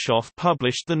Ebershoff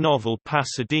published the novel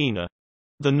Pasadena.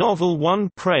 The novel won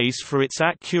praise for its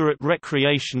accurate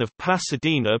recreation of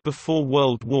Pasadena before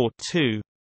World War II.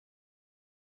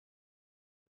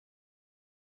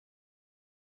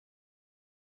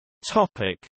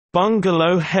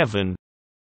 Bungalow Heaven.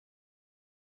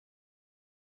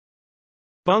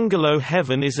 Bungalow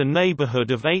Heaven is a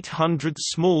neighborhood of 800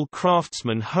 small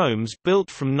craftsman homes built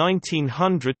from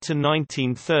 1900 to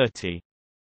 1930.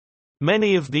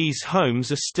 Many of these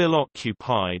homes are still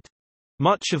occupied.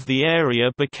 Much of the area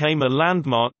became a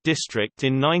landmark district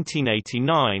in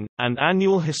 1989, and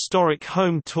annual historic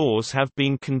home tours have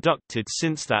been conducted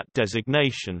since that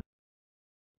designation.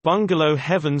 Bungalow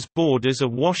Heaven's borders are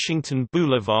Washington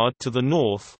Boulevard to the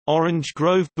north, Orange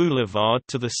Grove Boulevard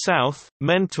to the south,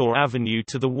 Mentor Avenue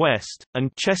to the west,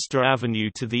 and Chester Avenue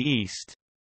to the east.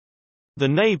 The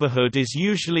neighborhood is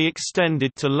usually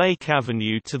extended to Lake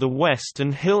Avenue to the west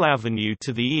and Hill Avenue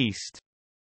to the east.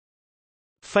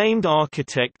 Famed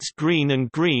architects Green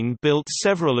and Green built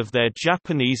several of their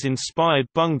Japanese-inspired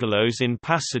bungalows in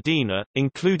Pasadena,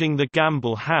 including the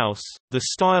Gamble House. The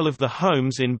style of the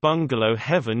homes in Bungalow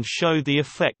Heaven show the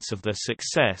effects of their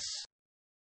success.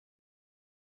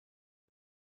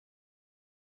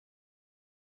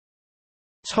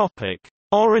 Topic: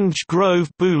 Orange Grove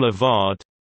Boulevard.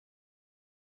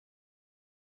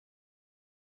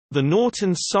 The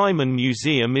Norton Simon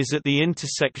Museum is at the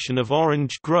intersection of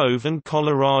Orange Grove and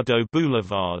Colorado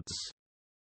Boulevards.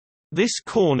 This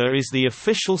corner is the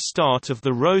official start of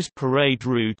the Rose Parade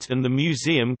route, and the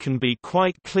museum can be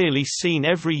quite clearly seen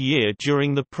every year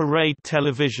during the parade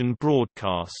television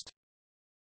broadcast.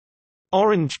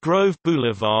 Orange Grove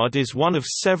Boulevard is one of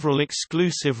several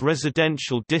exclusive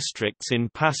residential districts in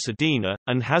Pasadena,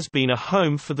 and has been a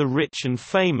home for the rich and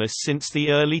famous since the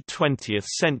early 20th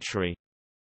century.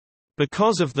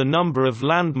 Because of the number of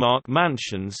landmark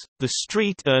mansions, the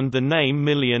street earned the name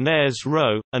Millionaires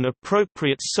Row, an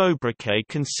appropriate sobriquet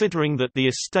considering that the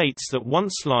estates that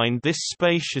once lined this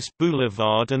spacious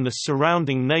boulevard and the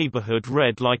surrounding neighborhood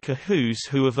read like a who's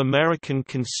who of American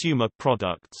consumer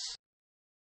products.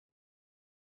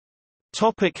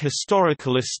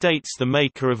 Historical estates. The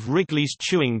maker of Wrigley's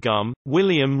Chewing Gum,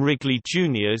 William Wrigley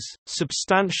Jr.'s,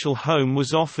 substantial home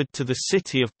was offered to the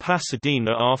city of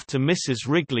Pasadena after Mrs.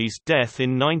 Wrigley's death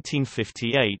in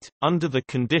 1958, under the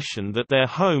condition that their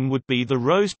home would be the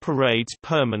Rose Parade's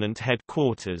permanent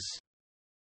headquarters.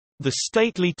 The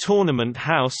stately Tournament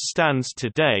House stands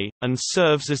today, and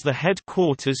serves as the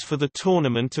headquarters for the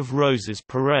Tournament of Roses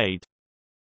Parade.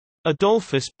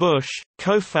 Adolphus Busch,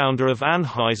 co-founder of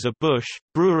Anheuser-Busch,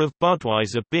 brewer of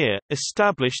Budweiser beer,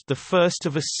 established the first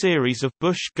of a series of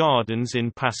Busch Gardens in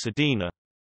Pasadena.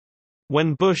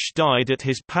 When Bush died at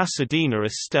his Pasadena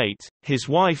estate, his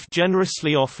wife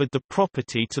generously offered the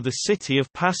property to the city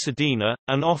of Pasadena,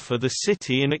 an offer the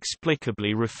city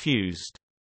inexplicably refused.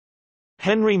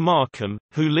 Henry Markham,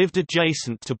 who lived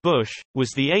adjacent to Bush,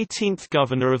 was the 18th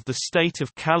governor of the state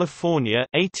of California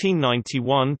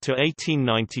 1891 to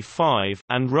 1895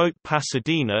 and wrote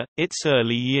Pasadena, its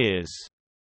early years.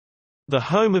 The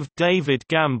home of David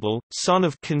Gamble, son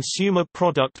of consumer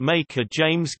product maker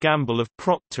James Gamble of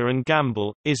Procter &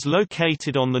 Gamble, is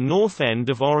located on the north end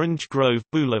of Orange Grove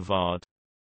Boulevard.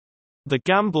 The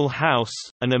Gamble House,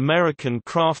 an American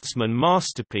Craftsman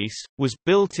masterpiece, was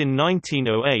built in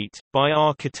 1908, by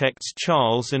architects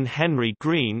Charles and Henry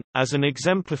Green, as an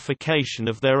exemplification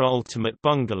of their ultimate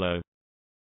bungalow.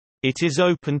 It is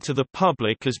open to the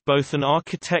public as both an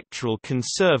architectural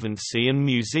conservancy and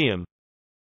museum.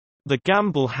 The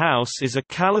Gamble House is a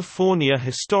California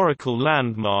Historical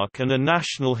Landmark and a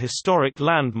National Historic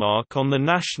Landmark on the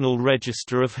National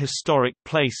Register of Historic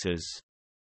Places.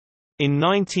 In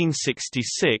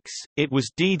 1966, it was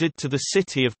deeded to the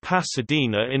city of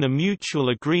Pasadena in a mutual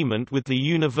agreement with the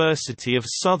University of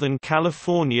Southern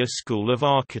California School of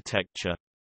Architecture.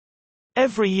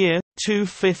 Every year, 2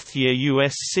 fifth-year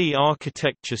USC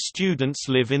architecture students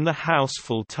live in the house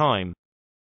full-time.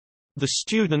 The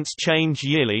students change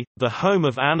yearly. The home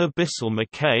of Anna Bissell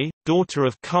McKay, daughter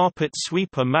of carpet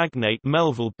sweeper magnate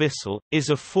Melville Bissell, is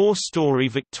a 4-story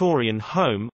Victorian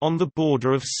home, on the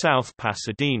border of South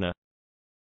Pasadena.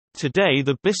 Today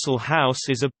the Bissell House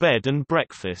is a bed and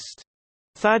breakfast.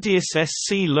 Thaddeus S.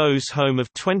 C. Lowe's home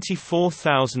of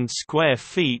 24,000 square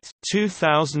feet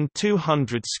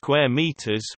 (2,200 square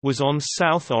meters) was on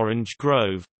South Orange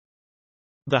Grove.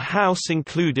 The house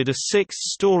included a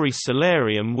 6-story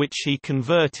solarium which he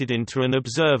converted into an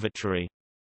observatory.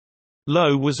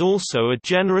 Lowe was also a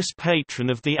generous patron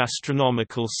of the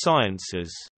astronomical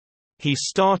sciences. He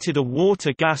started a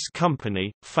water-gas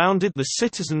company, founded the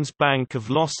Citizens Bank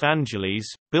of Los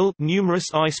Angeles, built numerous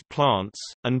ice plants,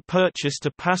 and purchased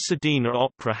a Pasadena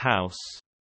Opera House.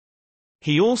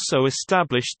 He also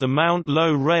established the Mount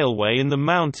Lowe Railway in the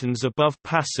mountains above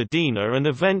Pasadena and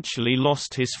eventually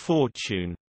lost his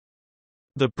fortune.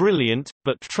 The brilliant,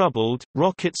 but troubled,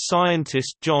 rocket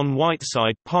scientist John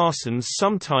Whiteside Parsons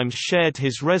sometimes shared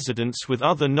his residence with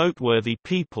other noteworthy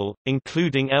people,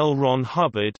 including L. Ron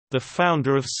Hubbard, the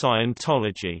founder of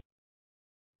Scientology.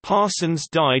 Parsons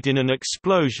died in an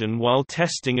explosion while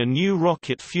testing a new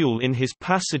rocket fuel in his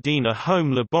Pasadena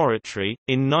home laboratory,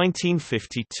 in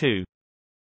 1952.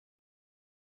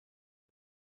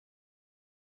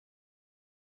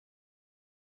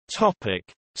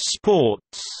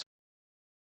 Sports.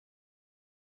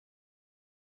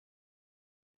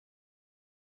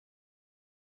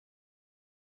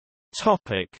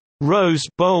 Rose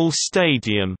Bowl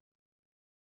Stadium.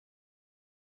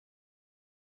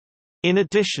 In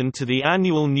addition to the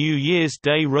annual New Year's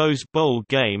Day Rose Bowl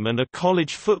game and a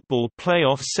college football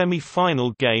playoff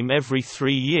semi-final game every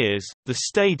 3 years, the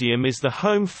stadium is the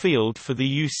home field for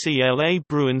the UCLA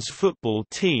Bruins football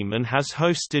team and has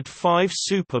hosted 5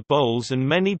 Super Bowls and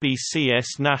many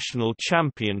BCS national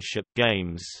championship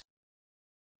games.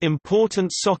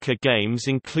 Important soccer games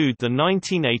include the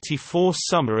 1984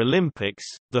 Summer Olympics,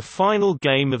 the final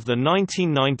game of the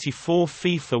 1994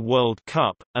 FIFA World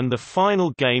Cup, and the final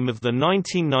game of the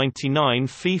 1999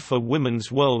 FIFA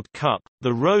Women's World Cup.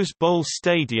 The Rose Bowl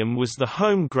Stadium was the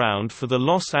home ground for the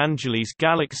Los Angeles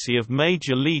Galaxy of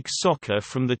Major League Soccer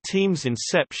from the team's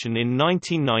inception in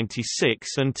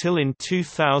 1996 until in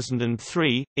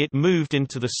 2003, it moved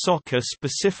into the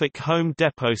soccer-specific Home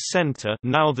Depot Center,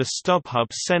 now the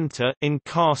StubHub Center, in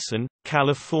Carson,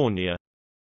 California.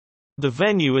 The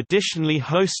venue additionally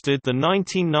hosted the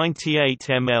 1998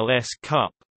 MLS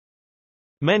Cup.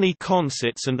 Many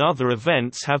concerts and other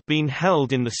events have been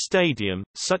held in the stadium,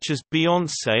 such as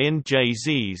Beyoncé and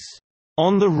Jay-Z's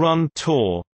On the Run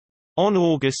tour on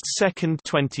August 2,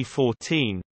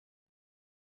 2014.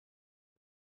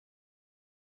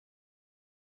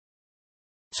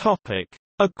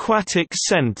 Aquatic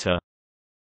Center.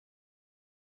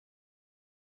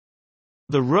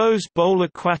 The Rose Bowl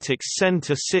Aquatic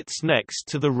Center sits next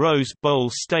to the Rose Bowl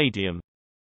Stadium.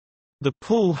 The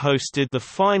pool hosted the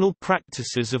final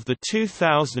practices of the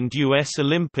 2000 U.S.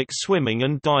 Olympic swimming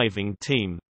and diving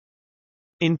team.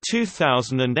 In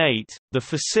 2008, the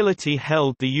facility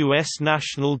held the U.S.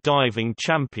 National Diving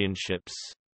Championships.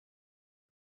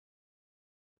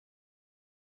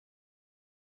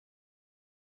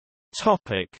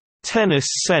 Tennis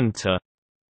Center.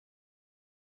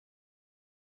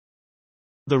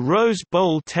 The Rose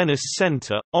Bowl Tennis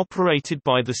Center, operated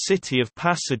by the City of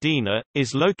Pasadena,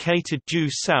 is located due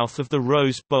south of the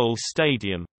Rose Bowl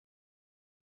Stadium.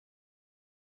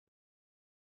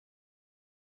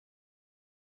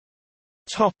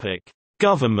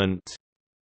 Government.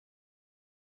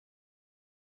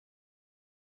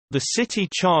 The city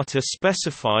charter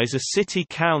specifies a city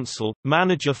council,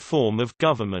 manager form of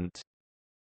government.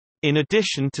 In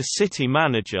addition to city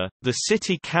manager, the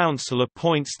city council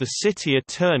appoints the city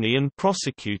attorney and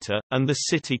prosecutor, and the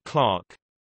city clerk.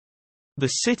 The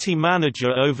city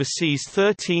manager oversees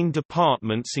 13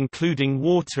 departments including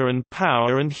water and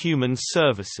power and human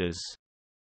services.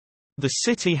 The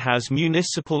city has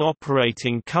municipal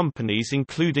operating companies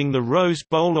including the Rose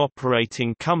Bowl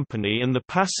Operating Company and the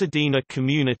Pasadena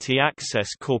Community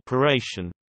Access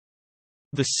Corporation.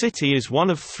 The city is one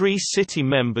of 3 city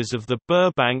members of the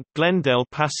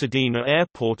Burbank-Glendale-Pasadena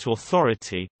Airport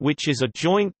Authority, which is a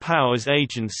joint powers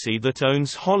agency that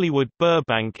owns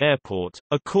Hollywood-Burbank Airport.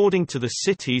 According to the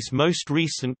city's most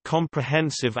recent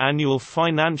comprehensive annual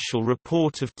financial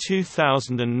report of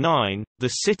 2009, the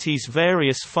city's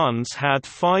various funds had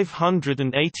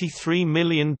 $583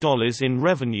 million in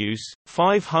revenues,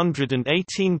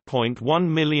 $518.1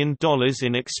 million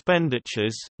in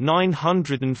expenditures,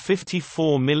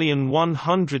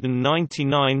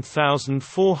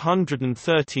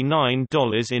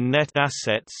 $954,199,439 in net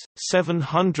assets,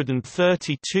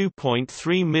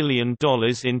 $732.3 million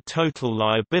in total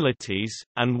liabilities,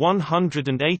 and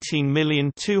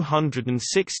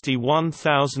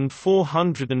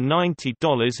 $118,261,490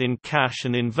 in cash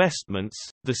and investments.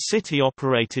 The city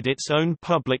operated its own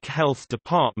public health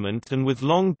department, and with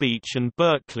Long Beach and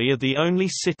Berkeley are the only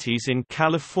cities in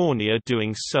California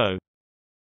doing so.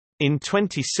 In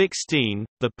 2016,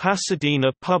 the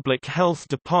Pasadena Public Health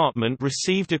Department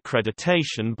received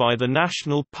accreditation by the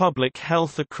National Public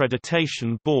Health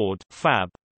Accreditation Board (FAB).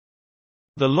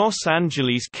 The Los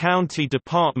Angeles County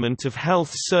Department of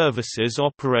Health Services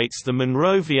operates the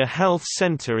Monrovia Health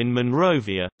Center in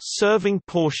Monrovia, serving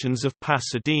portions of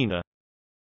Pasadena.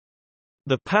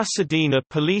 The Pasadena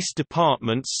Police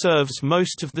Department serves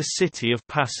most of the city of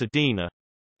Pasadena.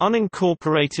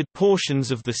 Unincorporated portions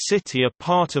of the city are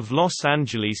part of Los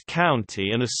Angeles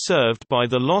County and are served by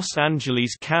the Los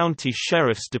Angeles County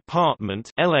Sheriff's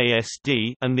Department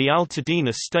 (LASD), and the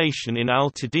Altadena Station in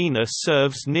Altadena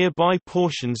serves nearby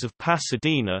portions of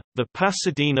Pasadena. The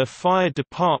Pasadena Fire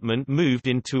Department moved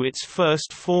into its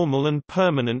first formal and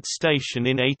permanent station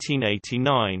in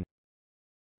 1889.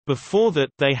 Before that,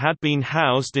 they had been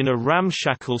housed in a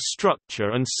ramshackle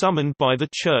structure and summoned by the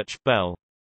church bell.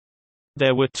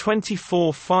 There were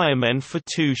 24 firemen for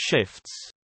 2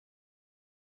 shifts.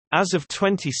 As of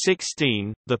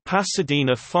 2016, the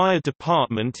Pasadena Fire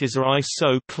Department is a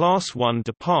ISO Class 1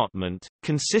 department,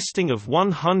 consisting of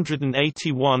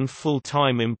 181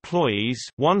 full-time employees,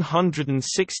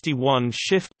 161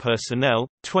 shift personnel,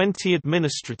 20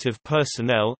 administrative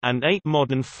personnel, and 8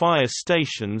 modern fire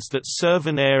stations that serve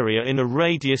an area in a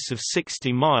radius of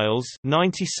 60 miles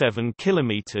 (97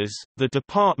 kilometers). The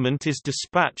department is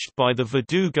dispatched by the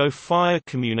Verdugo Fire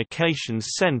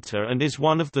Communications Center and is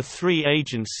one of the 3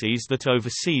 agencies that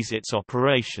oversees its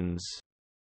operations.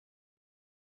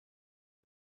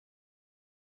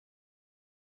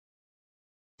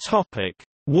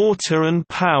 Water and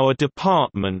Power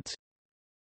Department.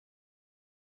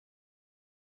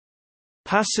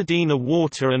 Pasadena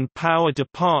Water and Power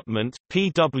Department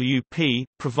 (PWP)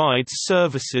 provides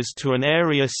services to an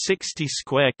area 60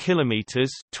 square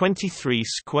kilometers (23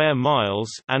 square miles)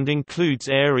 and includes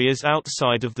areas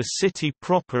outside of the city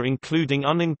proper including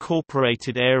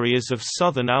unincorporated areas of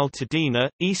southern Altadena,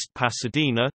 East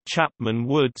Pasadena, Chapman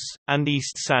Woods, and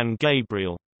East San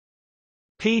Gabriel.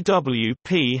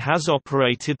 PWP has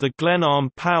operated the Glenarm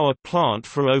Power Plant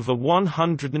for over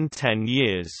 110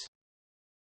 years.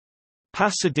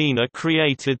 Pasadena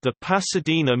created the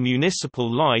Pasadena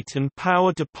Municipal Light and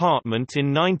Power Department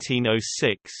in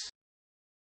 1906.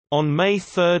 On May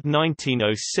 3,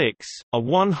 1906, a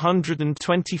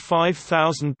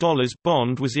 $125,000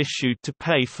 bond was issued to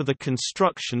pay for the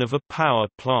construction of a power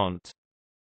plant.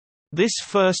 This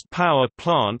first power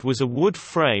plant was a wood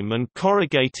frame and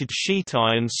corrugated sheet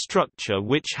iron structure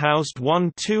which housed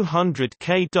one 200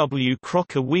 kW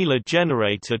Crocker-Wheeler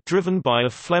generator driven by a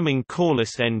Fleming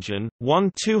Corliss engine,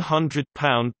 one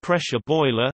 200-pound pressure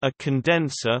boiler, a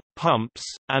condenser, pumps,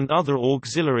 and other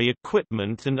auxiliary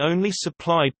equipment, and only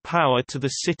supplied power to the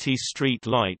city's street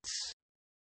lights.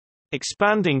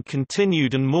 Expanding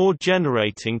continued and more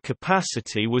generating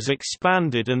capacity was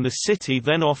expanded, and the city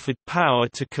then offered power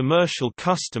to commercial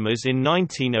customers in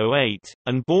 1908,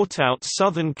 and bought out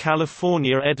Southern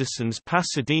California Edison's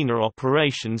Pasadena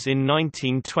operations in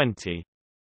 1920.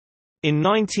 In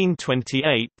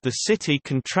 1928 the city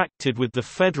contracted with the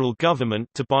federal government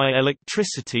to buy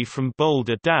electricity from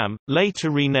Boulder Dam, later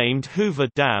renamed Hoover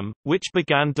Dam, which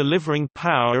began delivering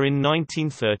power in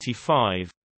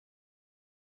 1935.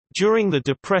 During the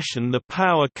Depression, the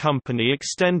power company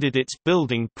extended its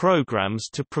building programs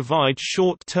to provide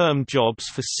short-term jobs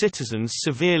for citizens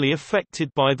severely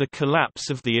affected by the collapse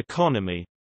of the economy.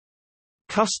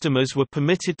 Customers were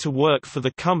permitted to work for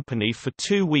the company for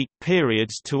 2-week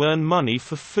periods to earn money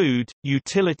for food,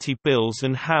 utility bills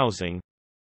and housing.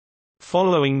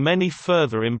 Following many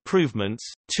further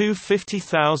improvements, two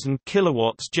 50,000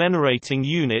 kilowatts generating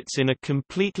units in a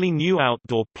completely new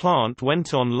outdoor plant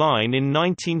went online in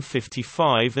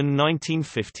 1955 and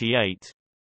 1958.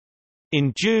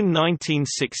 In June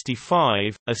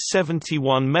 1965, a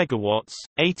 71 megawatts,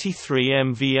 83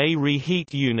 MVA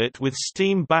reheat unit with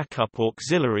steam backup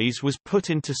auxiliaries was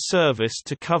put into service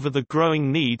to cover the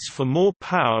growing needs for more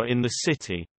power in the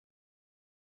city.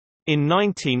 In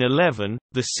 1911,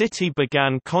 the city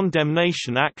began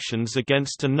condemnation actions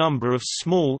against a number of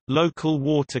small, local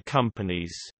water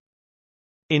companies.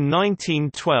 In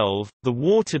 1912, the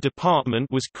Water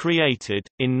Department was created.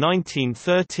 In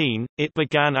 1913, it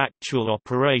began actual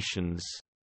operations.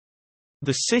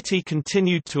 The city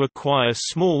continued to acquire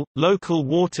small, local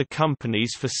water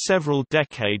companies for several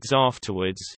decades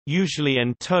afterwards, usually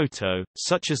en toto,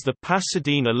 such as the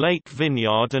Pasadena Lake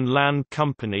Vineyard and Land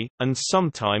Company, and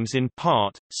sometimes in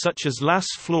part, such as Las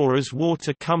Flores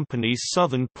Water Company's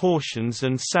southern portions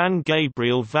and San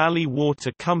Gabriel Valley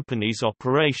Water Company's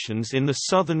operations in the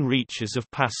southern reaches of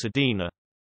Pasadena.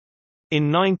 In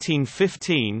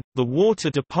 1915, the Water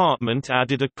Department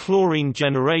added a chlorine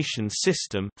generation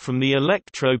system from the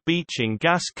Electro Beaching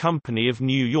Gas Company of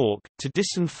New York to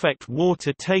disinfect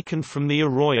water taken from the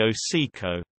Arroyo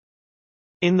Seco.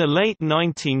 In the late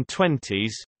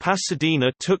 1920s,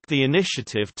 Pasadena took the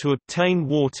initiative to obtain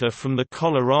water from the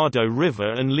Colorado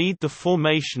River and lead the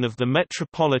formation of the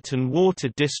Metropolitan Water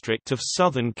District of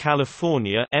Southern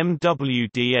California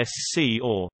 (MWDSC)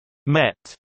 or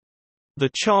MET. The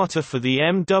charter for the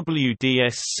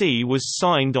MWDSC was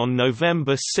signed on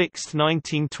November 6,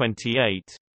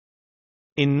 1928.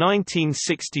 In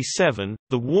 1967,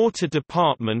 the Water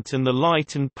Department and the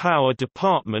Light and Power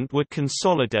Department were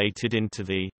consolidated into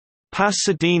the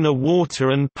Pasadena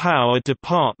Water and Power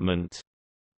Department,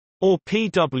 or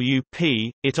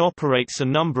PWP. It operates a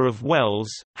number of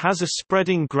wells, has a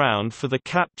spreading ground for the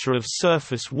capture of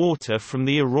surface water from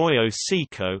the Arroyo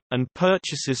Seco, and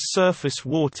purchases surface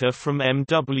water from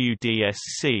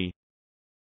MWDSC.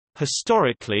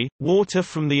 Historically, water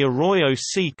from the Arroyo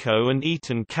Seco and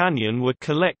Eaton Canyon were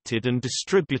collected and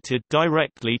distributed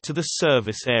directly to the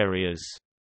service areas.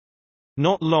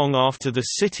 Not long after the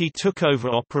city took over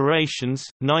operations,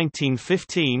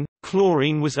 1915,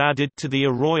 chlorine was added to the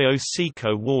Arroyo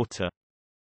Seco water.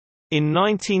 In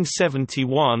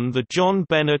 1971, the John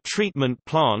Benner treatment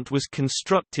plant was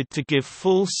constructed to give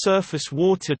full surface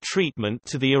water treatment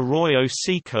to the Arroyo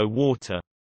Seco water.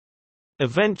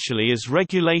 Eventually, as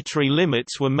regulatory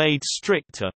limits were made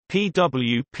stricter,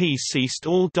 PWP ceased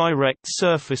all direct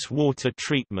surface water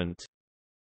treatment.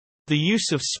 The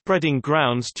use of spreading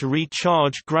grounds to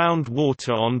recharge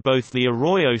groundwater on both the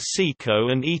Arroyo Seco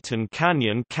and Eaton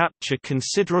Canyon capture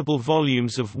considerable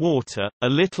volumes of water, a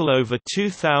little over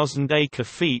 2,000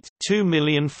 acre-feet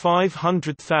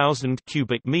 (2,500,000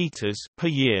 cubic meters) per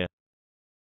year.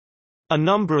 A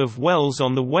number of wells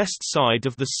on the west side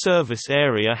of the service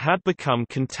area had become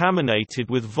contaminated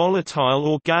with volatile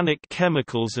organic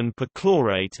chemicals and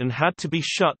perchlorate and had to be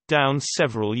shut down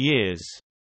several years.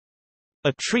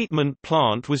 A treatment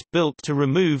plant was built to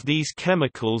remove these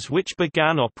chemicals, which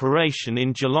began operation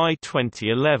in July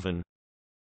 2011.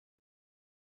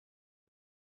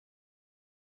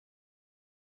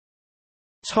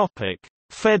 Topic: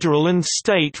 Federal and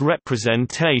state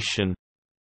representation.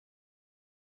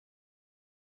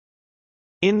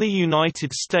 In the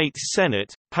United States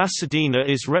Senate, Pasadena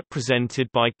is represented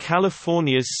by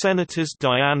California's Senators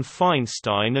Dianne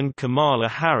Feinstein and Kamala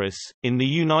Harris. In the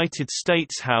United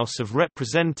States House of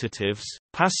Representatives,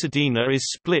 Pasadena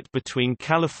is split between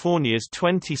California's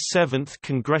 27th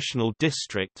Congressional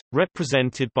District,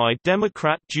 represented by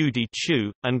Democrat Judy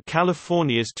Chu, and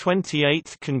California's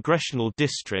 28th Congressional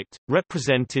District,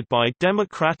 represented by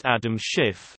Democrat Adam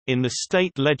Schiff. In the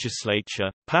state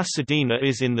legislature, Pasadena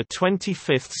is in the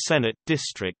 25th Senate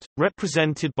District,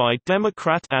 represented by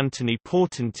Democrat Anthony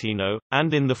Portantino,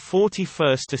 and in the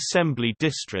 41st Assembly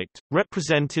District,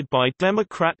 represented by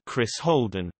Democrat Chris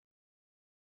Holden.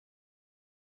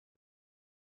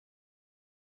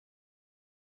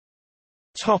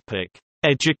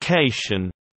 Education.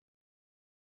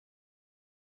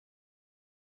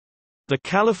 The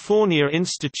California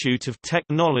Institute of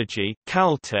Technology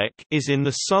 (Caltech) is in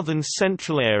the southern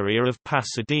central area of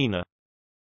Pasadena.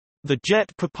 The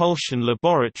Jet Propulsion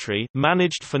Laboratory,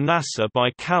 managed for NASA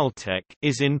by Caltech,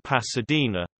 is in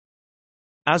Pasadena.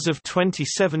 As of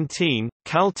 2017,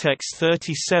 Caltech's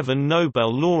 37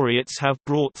 Nobel laureates have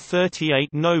brought 38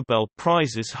 Nobel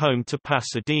Prizes home to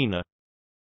Pasadena.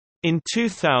 In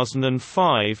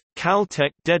 2005,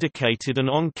 Caltech dedicated an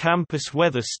on-campus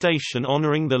weather station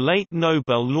honoring the late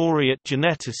Nobel laureate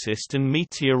geneticist and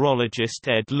meteorologist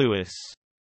Ed Lewis.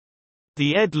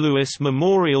 The Ed Lewis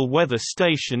Memorial Weather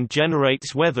Station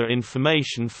generates weather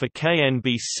information for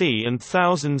KNBC and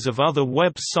thousands of other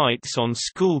websites on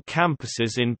school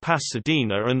campuses in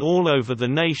Pasadena and all over the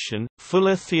nation.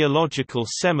 Fuller Theological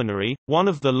Seminary, one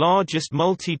of the largest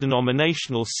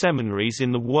multi-denominational seminaries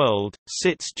in the world,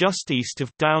 sits just east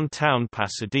of downtown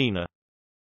Pasadena.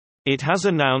 It has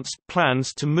announced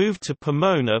plans to move to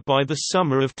Pomona by the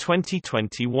summer of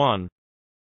 2021.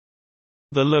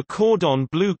 The Le Cordon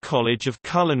Bleu College of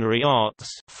Culinary Arts,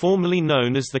 formerly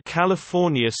known as the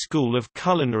California School of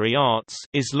Culinary Arts,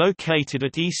 is located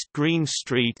at East Green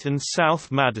Street and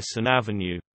South Madison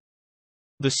Avenue.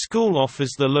 The school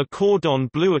offers the Le Cordon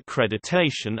Bleu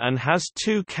accreditation and has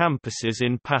 2 campuses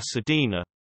in Pasadena.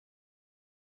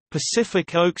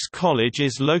 Pacific Oaks College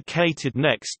is located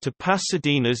next to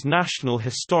Pasadena's National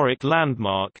Historic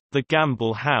Landmark, the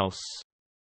Gamble House.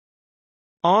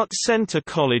 Art Center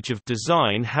College of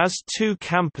Design has 2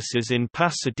 campuses in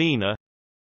Pasadena,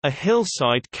 a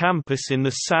hillside campus in the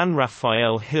San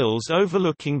Rafael Hills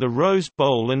overlooking the Rose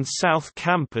Bowl and South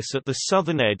Campus at the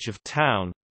southern edge of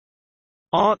town.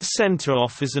 Art Center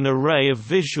offers an array of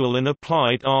visual and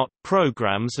applied art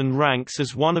programs and ranks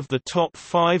as one of the top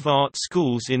 5 art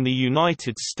schools in the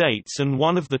United States and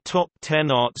one of the top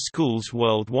 10 art schools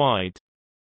worldwide.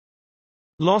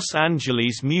 Los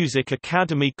Angeles Music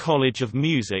Academy College of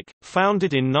Music,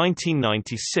 founded in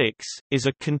 1996, is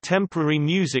a contemporary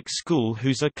music school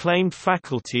whose acclaimed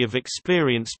faculty of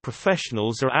experienced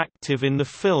professionals are active in the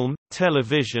film,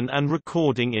 television and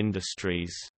recording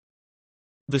industries.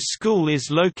 The school is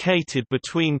located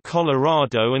between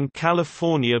Colorado and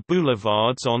California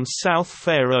Boulevards on South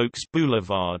Fair Oaks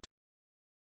Boulevard.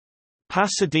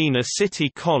 Pasadena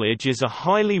City College is a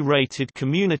highly rated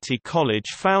community college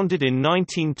founded in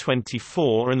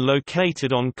 1924 and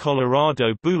located on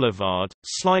Colorado Boulevard,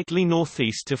 slightly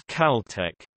northeast of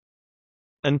Caltech.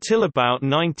 Until about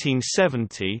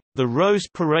 1970, the Rose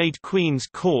Parade Queens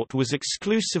Court was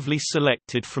exclusively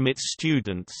selected from its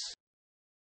students.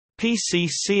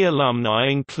 PCC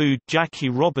alumni include Jackie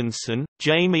Robinson,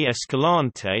 Jamie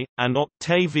Escalante, and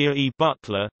Octavia E.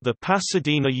 Butler. The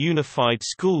Pasadena Unified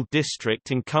School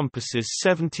District encompasses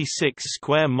 76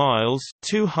 square miles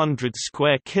 (200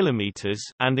 square kilometers)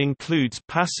 and includes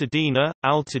Pasadena,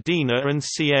 Altadena and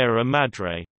Sierra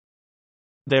Madre.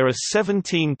 There are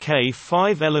 17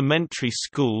 K-5 elementary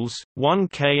schools, 1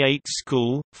 K-8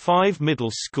 school, 5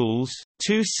 middle schools,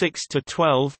 2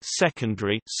 6–12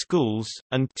 secondary schools,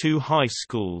 and 2 high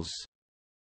schools.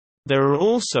 There are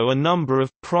also a number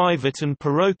of private and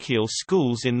parochial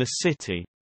schools in the city.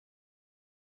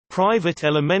 Private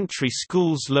elementary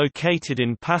schools located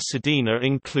in Pasadena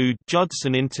include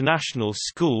Judson International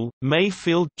School,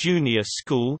 Mayfield Junior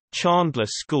School, Chandler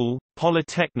School,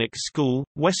 Polytechnic School,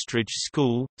 Westridge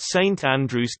School, St.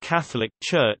 Andrew's Catholic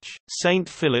Church, St.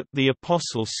 Philip the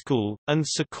Apostle School, and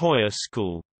Sequoia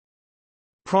School.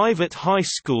 Private high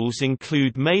schools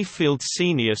include Mayfield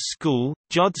Senior School,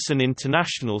 Judson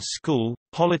International School,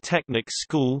 Polytechnic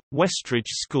School, Westridge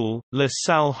School, La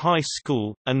Salle High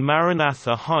School, and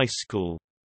Maranatha High School.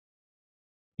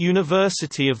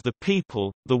 University of the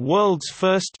People, the world's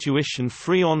first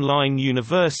tuition-free online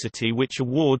university which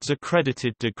awards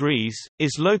accredited degrees,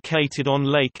 is located on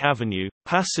Lake Avenue.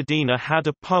 Pasadena had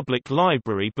a public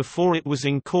library before it was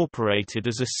incorporated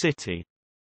as a city.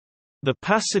 The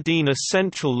Pasadena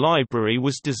Central Library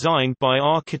was designed by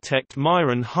architect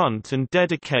Myron Hunt and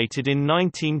dedicated in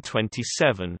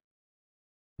 1927.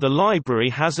 The library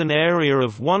has an area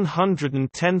of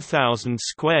 110,000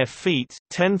 square feet,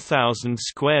 10,000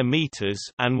 square meters,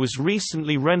 and was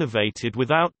recently renovated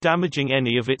without damaging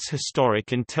any of its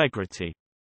historic integrity.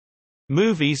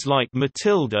 Movies like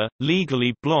Matilda,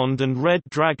 Legally Blonde and Red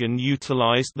Dragon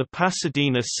utilized the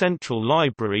Pasadena Central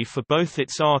Library for both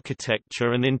its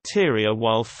architecture and interior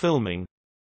while filming.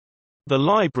 The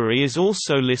library is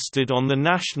also listed on the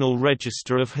National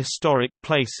Register of Historic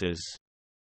Places.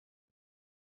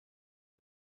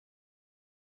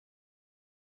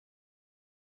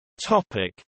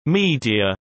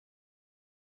 Media.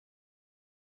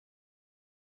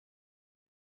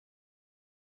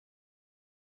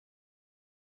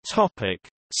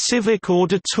 Civic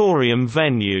Auditorium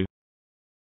venue.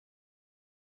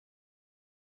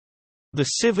 The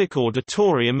Civic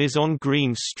Auditorium is on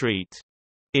Green Street.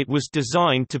 It was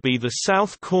designed to be the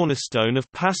south cornerstone of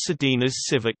Pasadena's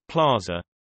Civic Plaza.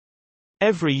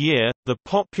 Every year, the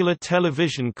popular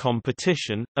television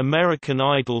competition, American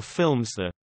Idol films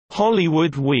the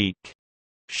Hollywood Week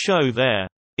show there.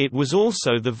 It was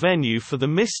also the venue for the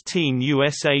Miss Teen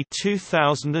USA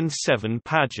 2007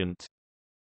 pageant.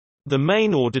 The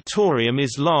main auditorium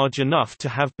is large enough to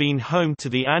have been home to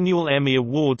the annual Emmy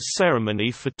Awards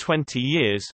ceremony for 20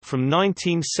 years, from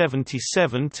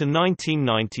 1977 to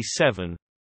 1997.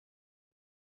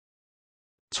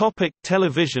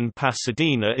 Television.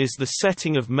 Pasadena is the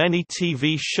setting of many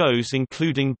TV shows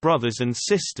including Brothers and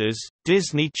Sisters,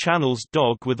 Disney Channel's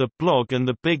Dog with a Blog and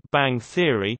The Big Bang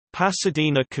Theory.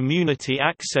 Pasadena Community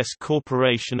Access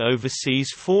Corporation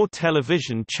oversees 4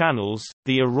 television channels: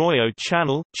 the Arroyo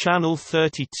Channel, Channel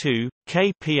 32,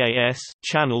 KPAS,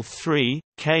 Channel 3,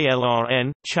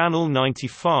 KLRN, Channel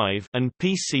 95, and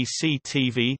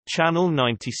PCC-TV, Channel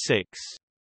 96.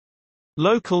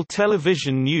 Local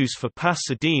television news for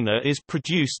Pasadena is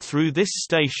produced through this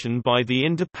station by the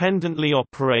independently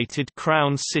operated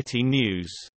Crown City News.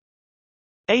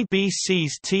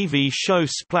 ABC's TV show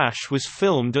Splash was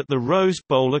filmed at the Rose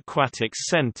Bowl Aquatic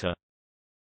Center.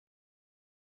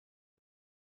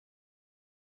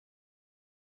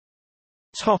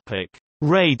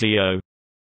 Radio.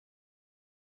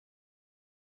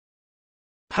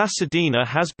 Pasadena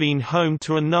has been home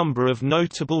to a number of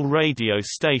notable radio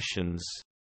stations.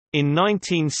 In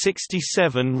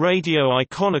 1967, radio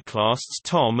iconoclasts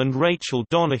Tom and Rachel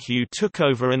Donahue took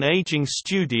over an aging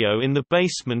studio in the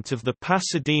basement of the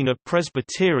Pasadena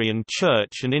Presbyterian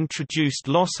Church and introduced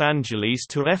Los Angeles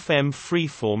to FM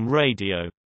freeform radio.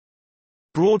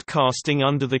 Broadcasting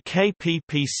under the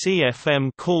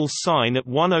KPPC-FM call sign at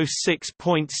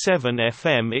 106.7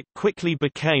 FM, it quickly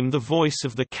became the voice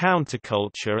of the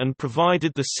counterculture and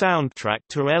provided the soundtrack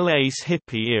to LA's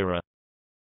hippie era.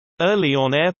 Early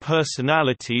on-air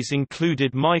personalities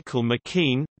included Michael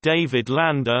McKean, David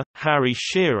Lander, Harry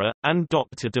Shearer, and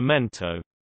Dr. Demento.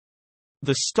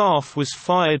 The staff was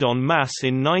fired en masse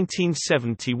in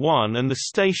 1971 and the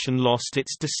station lost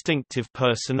its distinctive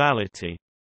personality.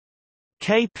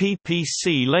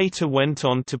 KPPC later went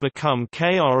on to become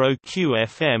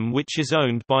KROQ-FM, which is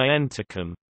owned by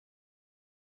Entercom.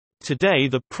 Today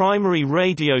the primary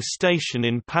radio station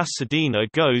in Pasadena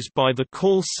goes by the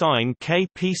call sign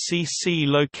KPCC,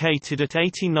 located at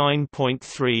 89.3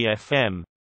 FM.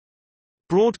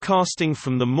 Broadcasting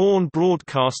from the Morn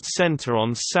Broadcast Center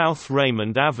on South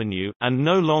Raymond Avenue and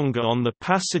no longer on the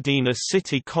Pasadena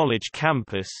City College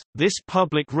campus, this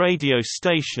public radio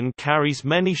station carries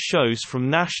many shows from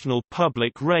National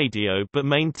Public Radio but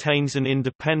maintains an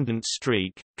independent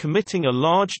streak, committing a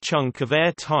large chunk of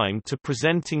airtime to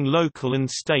presenting local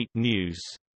and state news.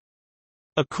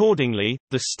 Accordingly,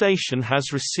 the station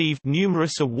has received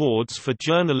numerous awards for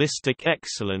journalistic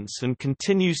excellence and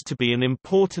continues to be an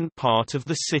important part of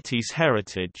the city's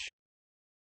heritage.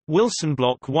 Wilson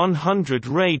Block 100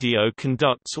 Radio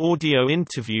conducts audio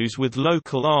interviews with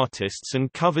local artists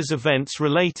and covers events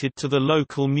related to the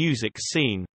local music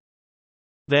scene.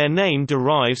 Their name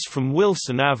derives from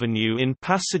Wilson Avenue in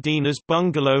Pasadena's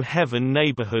Bungalow Heaven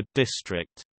neighborhood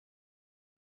district.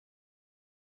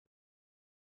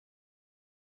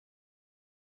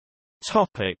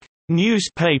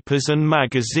 Newspapers and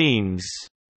magazines.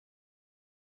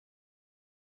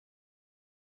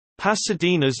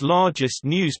 Pasadena's largest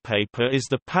newspaper is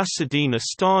the Pasadena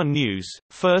Star-News,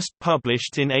 first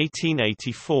published in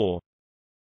 1884.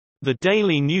 The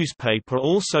daily newspaper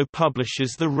also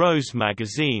publishes the Rose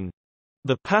magazine.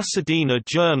 The Pasadena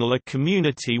Journal, a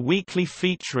community weekly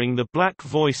featuring the black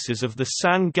voices of the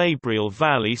San Gabriel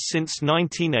Valley since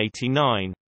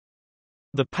 1989.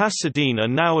 The Pasadena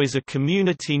Now is a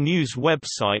community news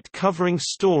website covering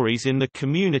stories in the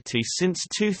community since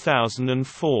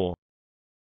 2004.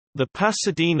 The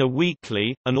Pasadena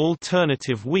Weekly, an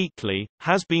alternative weekly,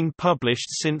 has been published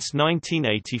since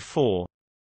 1984.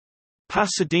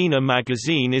 Pasadena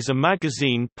Magazine is a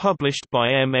magazine published by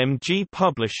MMG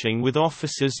Publishing with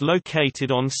offices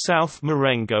located on South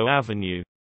Marengo Avenue.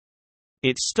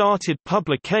 It started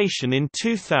publication in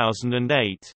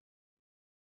 2008.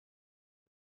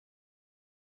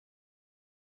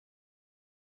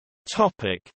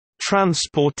 Topic: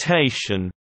 Transportation.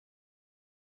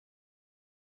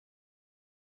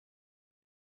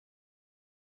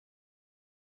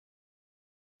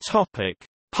 Topic: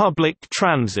 Public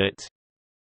transit.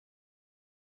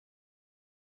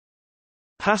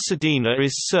 Pasadena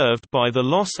is served by the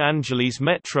Los Angeles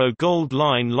Metro Gold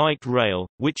Line light rail,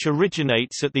 which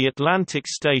originates at the Atlantic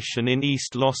Station in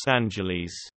East Los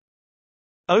Angeles.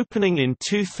 Opening in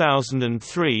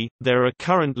 2003, there are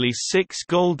currently 6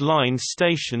 Gold Line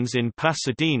stations in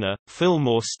Pasadena: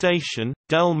 Fillmore Station,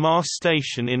 Del Mar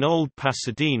Station in Old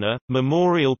Pasadena,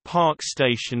 Memorial Park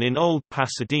Station in Old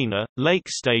Pasadena, Lake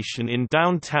Station in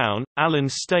downtown, Allen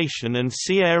Station and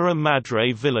Sierra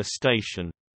Madre Villa Station.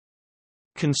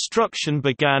 Construction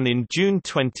began in June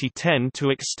 2010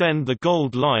 to extend the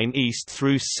Gold Line east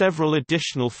through several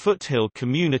additional foothill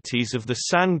communities of the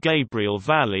San Gabriel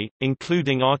Valley,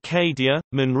 including Arcadia,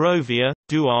 Monrovia,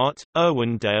 Duarte,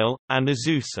 Irwindale, and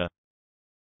Azusa.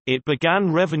 It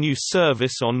began revenue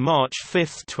service on March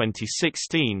 5,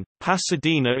 2016.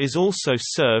 Pasadena is also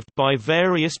served by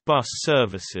various bus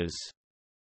services.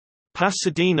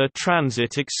 Pasadena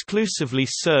Transit exclusively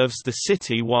serves the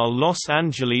city, while Los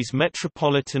Angeles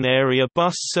Metropolitan Area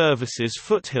Bus Services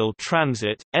Foothill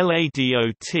Transit,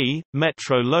 LADOT,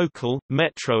 Metro Local,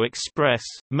 Metro Express,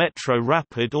 Metro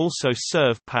Rapid also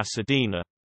serve Pasadena.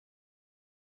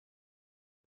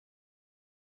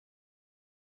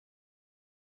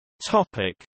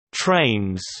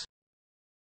 Trains.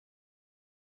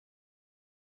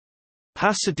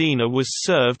 Pasadena was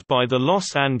served by the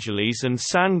Los Angeles and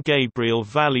San Gabriel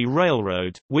Valley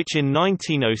Railroad, which in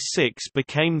 1906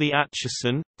 became the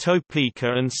Atchison,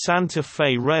 Topeka and Santa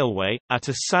Fe Railway, at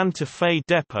a Santa Fe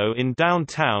depot in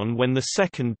downtown when the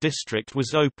Second District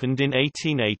was opened in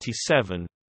 1887.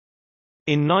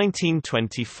 In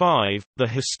 1925, the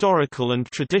historical and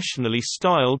traditionally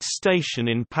styled station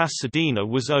in Pasadena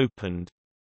was opened.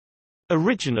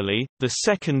 Originally, the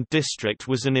Second District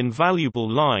was an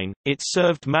invaluable line. It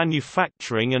served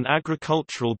manufacturing and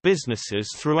agricultural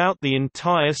businesses throughout the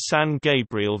entire San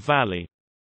Gabriel Valley.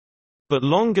 But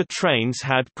longer trains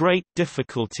had great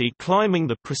difficulty climbing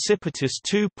the precipitous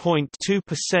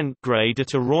 2.2% grade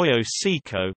at Arroyo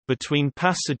Seco, between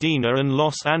Pasadena and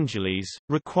Los Angeles,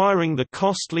 requiring the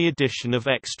costly addition of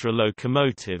extra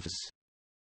locomotives.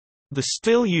 The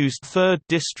still-used 3rd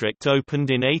District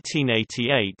opened in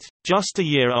 1888, just a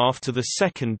year after the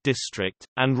 2nd District,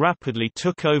 and rapidly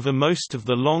took over most of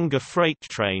the longer freight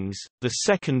trains. The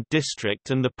 2nd District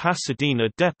and the Pasadena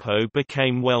Depot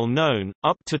became well known.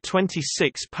 Up to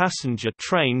 26 passenger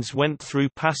trains went through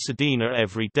Pasadena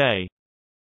every day.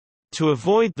 To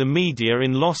avoid the media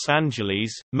in Los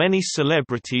Angeles, many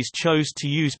celebrities chose to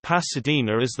use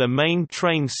Pasadena as their main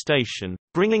train station,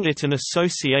 bringing it an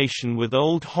association with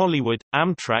Old Hollywood.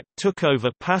 Amtrak took over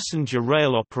passenger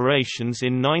rail operations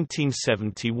in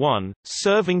 1971,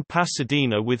 serving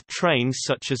Pasadena with trains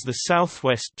such as the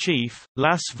Southwest Chief,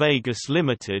 Las Vegas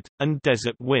Limited, and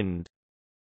Desert Wind.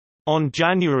 On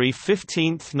January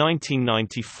 15,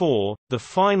 1994, the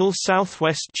final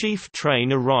Southwest Chief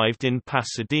train arrived in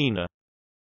Pasadena.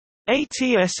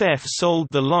 ATSF sold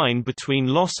the line between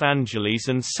Los Angeles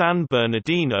and San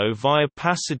Bernardino via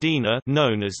Pasadena,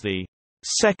 known as the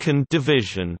Second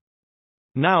Division.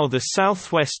 Now the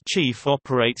Southwest Chief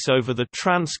operates over the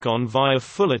Transcon via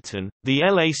Fullerton. The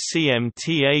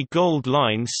LACMTA Gold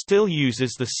Line still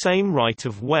uses the same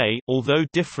right-of-way, although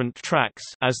different tracks,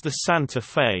 as the Santa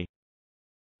Fe.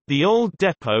 The old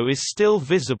depot is still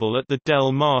visible at the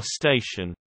Del Mar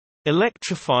station.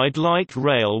 Electrified light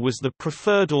rail was the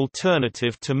preferred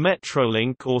alternative to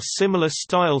Metrolink or similar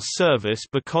style service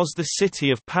because the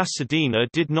city of Pasadena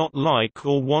did not like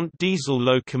or want diesel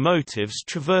locomotives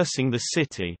traversing the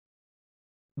city.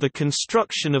 The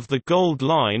construction of the Gold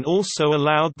Line also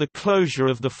allowed the closure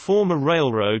of the former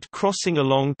railroad crossing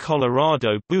along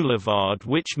Colorado Boulevard,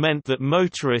 which meant that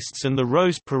motorists and the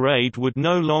Rose Parade would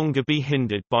no longer be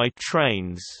hindered by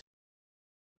trains.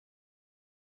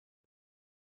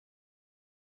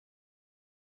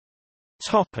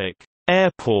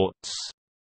 Airports.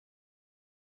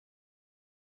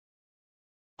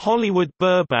 Hollywood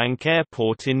Burbank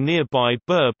Airport in nearby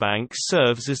Burbank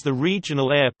serves as the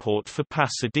regional airport for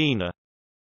Pasadena.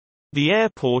 The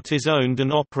airport is owned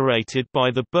and operated by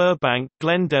the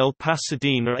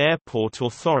Burbank-Glendale-Pasadena Airport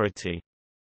Authority.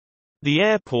 The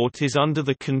airport is under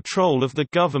the control of the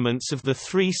governments of the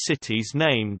three cities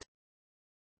named.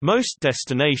 Most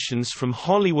destinations from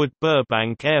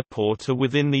Hollywood-Burbank Airport are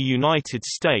within the United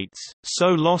States, so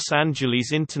Los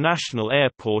Angeles International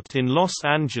Airport in Los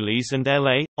Angeles and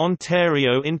LA,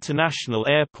 Ontario International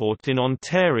Airport in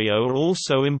Ontario are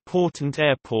also important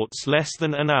airports less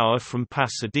than an hour from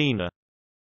Pasadena.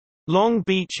 Long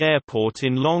Beach Airport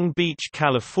in Long Beach,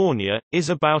 California, is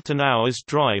about an hour's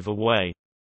drive away.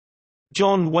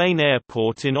 John Wayne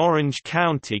Airport in Orange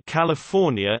County,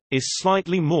 California, is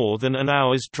slightly more than an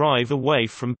hour's drive away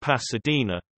from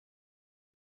Pasadena.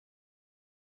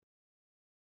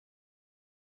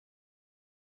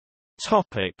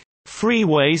 Topic: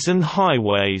 Freeways and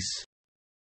highways.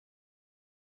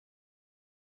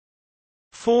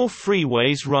 4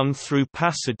 freeways run through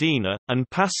Pasadena, and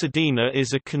Pasadena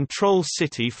is a control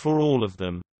city for all of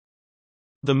them.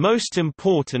 The most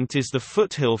important is the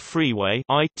Foothill Freeway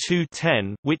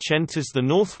I-210, which enters the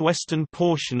northwestern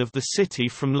portion of the city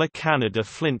from La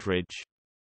Canada-Flintridge.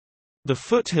 The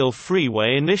Foothill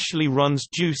Freeway initially runs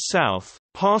due south,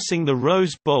 passing the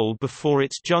Rose Bowl before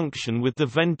its junction with the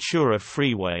Ventura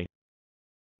Freeway.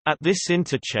 At this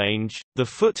interchange, the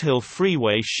Foothill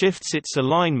Freeway shifts its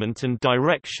alignment and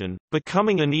direction,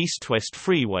 becoming an east-west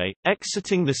freeway,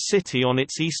 exiting the city on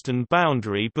its eastern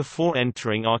boundary before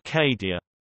entering Arcadia.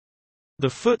 The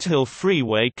Foothill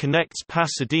Freeway connects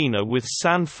Pasadena with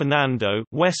San Fernando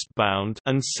westbound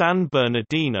and San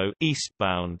Bernardino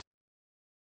eastbound.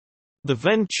 The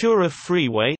Ventura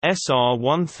Freeway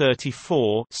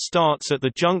SR-134 starts at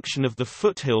the junction of the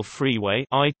Foothill Freeway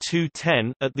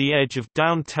I-210 at the edge of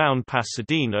downtown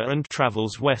Pasadena and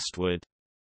travels westward.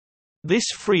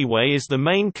 This freeway is the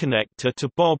main connector to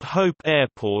Bob Hope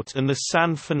Airport and the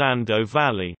San Fernando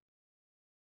Valley.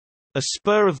 A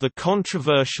spur of the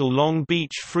controversial Long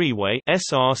Beach Freeway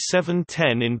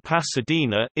SR-710 in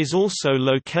Pasadena is also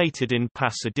located in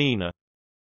Pasadena.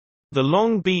 The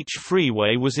Long Beach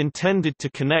Freeway was intended to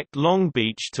connect Long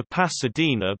Beach to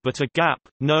Pasadena, but a gap,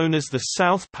 known as the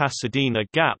South Pasadena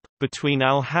Gap, between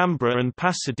Alhambra and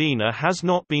Pasadena has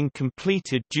not been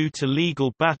completed due to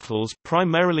legal battles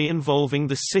primarily involving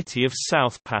the city of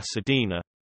South Pasadena.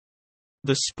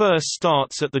 The spur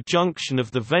starts at the junction of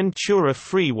the Ventura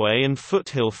Freeway and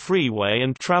Foothill Freeway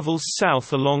and travels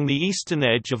south along the eastern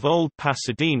edge of Old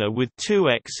Pasadena with 2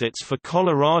 exits for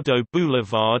Colorado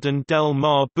Boulevard and Del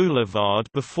Mar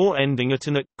Boulevard before ending at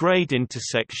an at-grade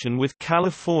intersection with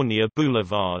California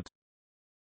Boulevard.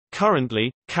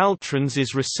 Currently, Caltrans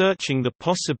is researching the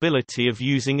possibility of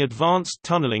using advanced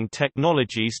tunneling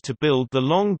technologies to build the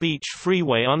Long Beach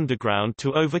Freeway underground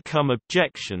to overcome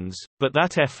objections, but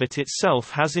that effort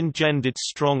itself has engendered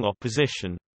strong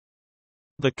opposition.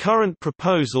 The current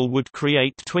proposal would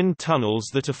create twin tunnels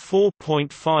that are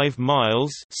 4.5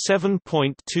 miles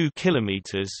 (7.2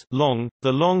 kilometers) long,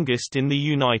 the longest in the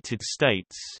United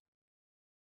States.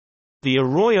 The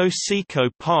Arroyo Seco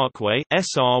Parkway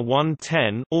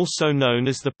SR-110, also known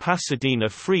as the Pasadena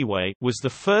Freeway, was the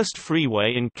first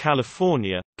freeway in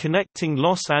California, connecting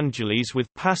Los Angeles with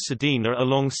Pasadena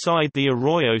alongside the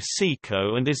Arroyo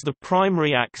Seco and is the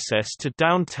primary access to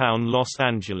downtown Los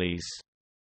Angeles.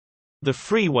 The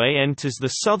freeway enters the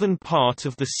southern part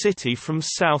of the city from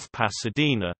South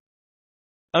Pasadena.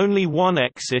 Only one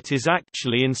exit is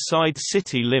actually inside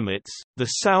city limits, the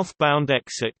southbound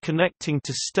exit connecting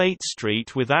to State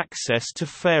Street with access to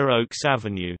Fair Oaks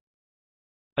Avenue.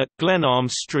 At Glenarm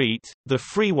Street, the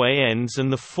freeway ends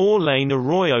and the 4-lane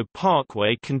Arroyo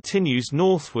Parkway continues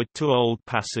northward to Old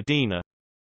Pasadena.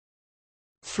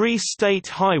 3 state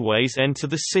highways enter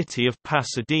the city of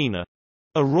Pasadena.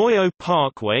 Arroyo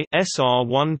Parkway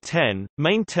SR-110,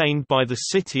 maintained by the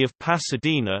city of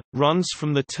Pasadena, runs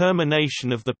from the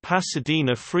termination of the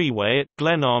Pasadena Freeway at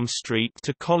Glenarm Street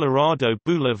to Colorado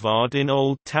Boulevard in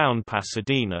Old Town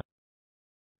Pasadena.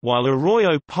 While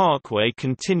Arroyo Parkway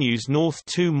continues north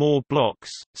 2 more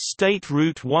blocks, State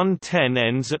Route 110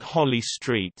 ends at Holly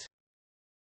Street.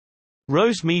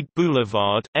 Rosemead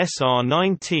Boulevard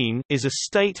SR-19 is a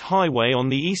state highway on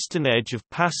the eastern edge of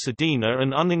Pasadena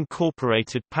and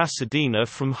unincorporated Pasadena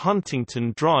from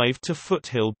Huntington Drive to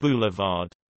Foothill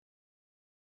Boulevard.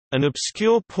 An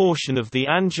obscure portion of the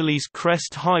Angeles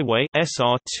Crest Highway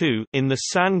SR-2 in the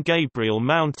San Gabriel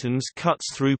Mountains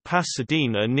cuts through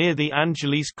Pasadena near the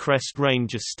Angeles Crest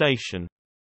Ranger Station.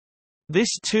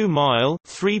 This 2-mile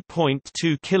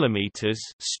 (3.2 kilometers)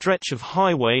 stretch of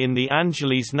highway in the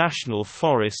Angeles National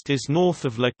Forest is north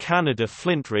of La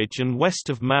Canada-Flintridge and west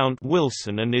of Mount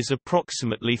Wilson and is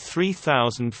approximately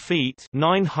 3,000 feet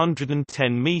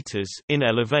 (910 meters) in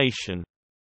elevation.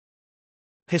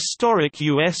 Historic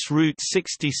U.S. Route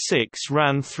 66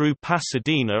 ran through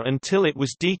Pasadena until it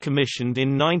was decommissioned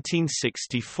in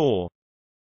 1964.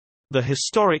 The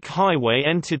historic highway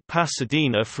entered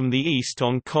Pasadena from the east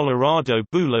on Colorado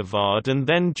Boulevard and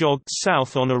then jogged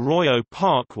south on Arroyo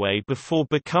Parkway before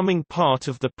becoming part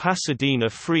of the Pasadena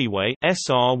Freeway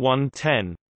 (SR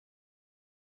 110).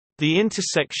 The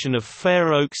intersection of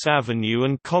Fair Oaks Avenue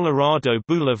and Colorado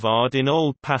Boulevard in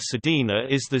Old Pasadena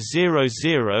is the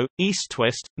 00,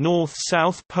 east-west,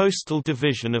 north-south postal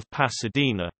division of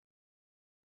Pasadena.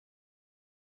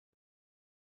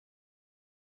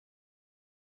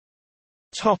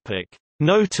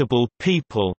 Notable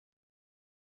people.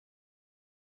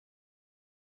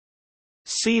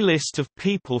 See List of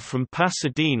people from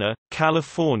Pasadena,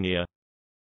 California.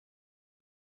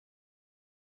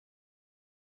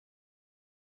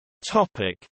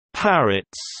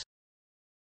 Parrots.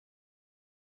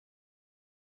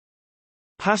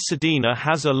 Pasadena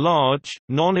has a large,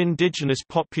 non-indigenous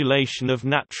population of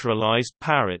naturalized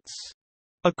parrots.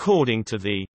 According to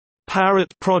the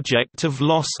Parrot Project of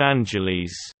Los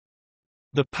Angeles,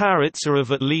 the parrots are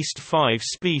of at least 5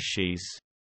 species.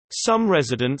 Some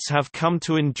residents have come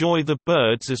to enjoy the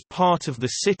birds as part of the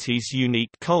city's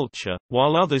unique culture,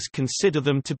 while others consider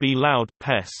them to be loud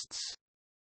pests.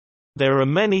 There are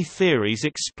many theories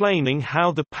explaining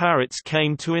how the parrots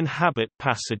came to inhabit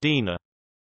Pasadena.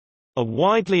 A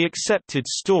widely accepted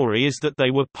story is that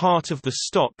they were part of the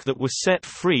stock that were set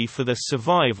free for their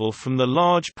survival from the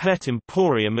large pet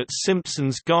emporium at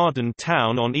Simpson's Garden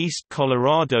Town on East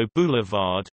Colorado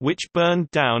Boulevard, which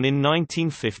burned down in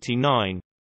 1959.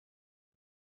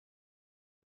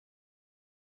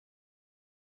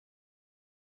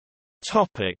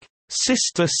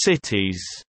 Sister cities.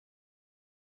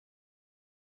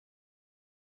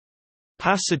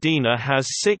 Pasadena has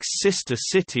 6 sister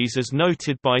cities as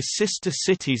noted by Sister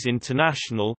Cities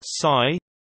International (SCI).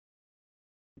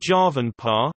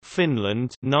 Järvenpää,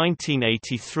 Finland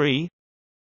 1983.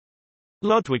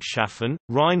 Ludwigshafen,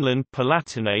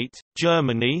 Rhineland-Palatinate,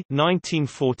 Germany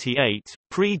 1948,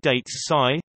 predates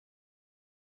SCI.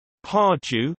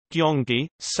 Paju, Gyeonggi,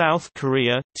 South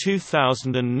Korea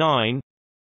 2009.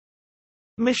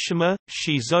 Mishima,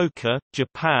 Shizuoka,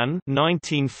 Japan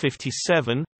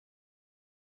 1957.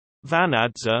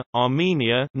 Vanadze,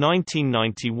 Armenia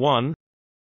 1991.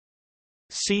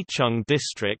 Sicheng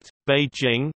District,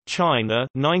 Beijing, China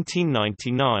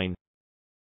 1999.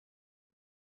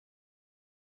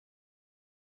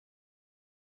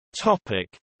 Topic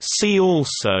See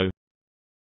also: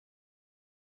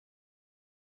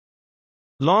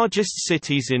 Largest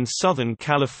cities in Southern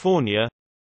California,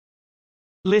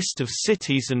 List of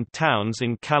cities and towns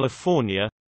in California,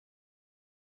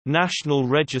 National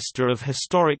Register of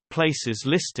Historic Places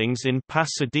listings in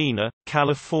Pasadena,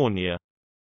 California.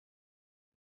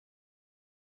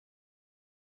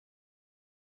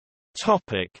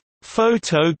 Topic: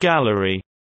 Photo gallery.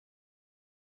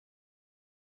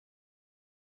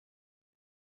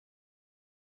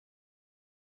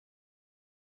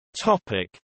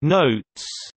 Topic: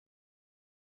 Notes.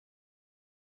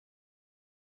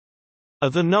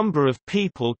 The number of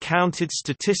people counted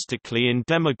statistically in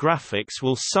demographics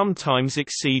will sometimes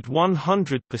exceed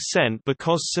 100%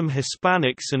 because some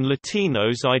Hispanics and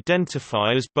Latinos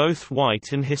identify as both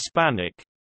white and Hispanic.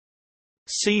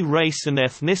 See Race and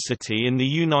ethnicity in the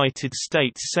United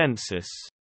States Census.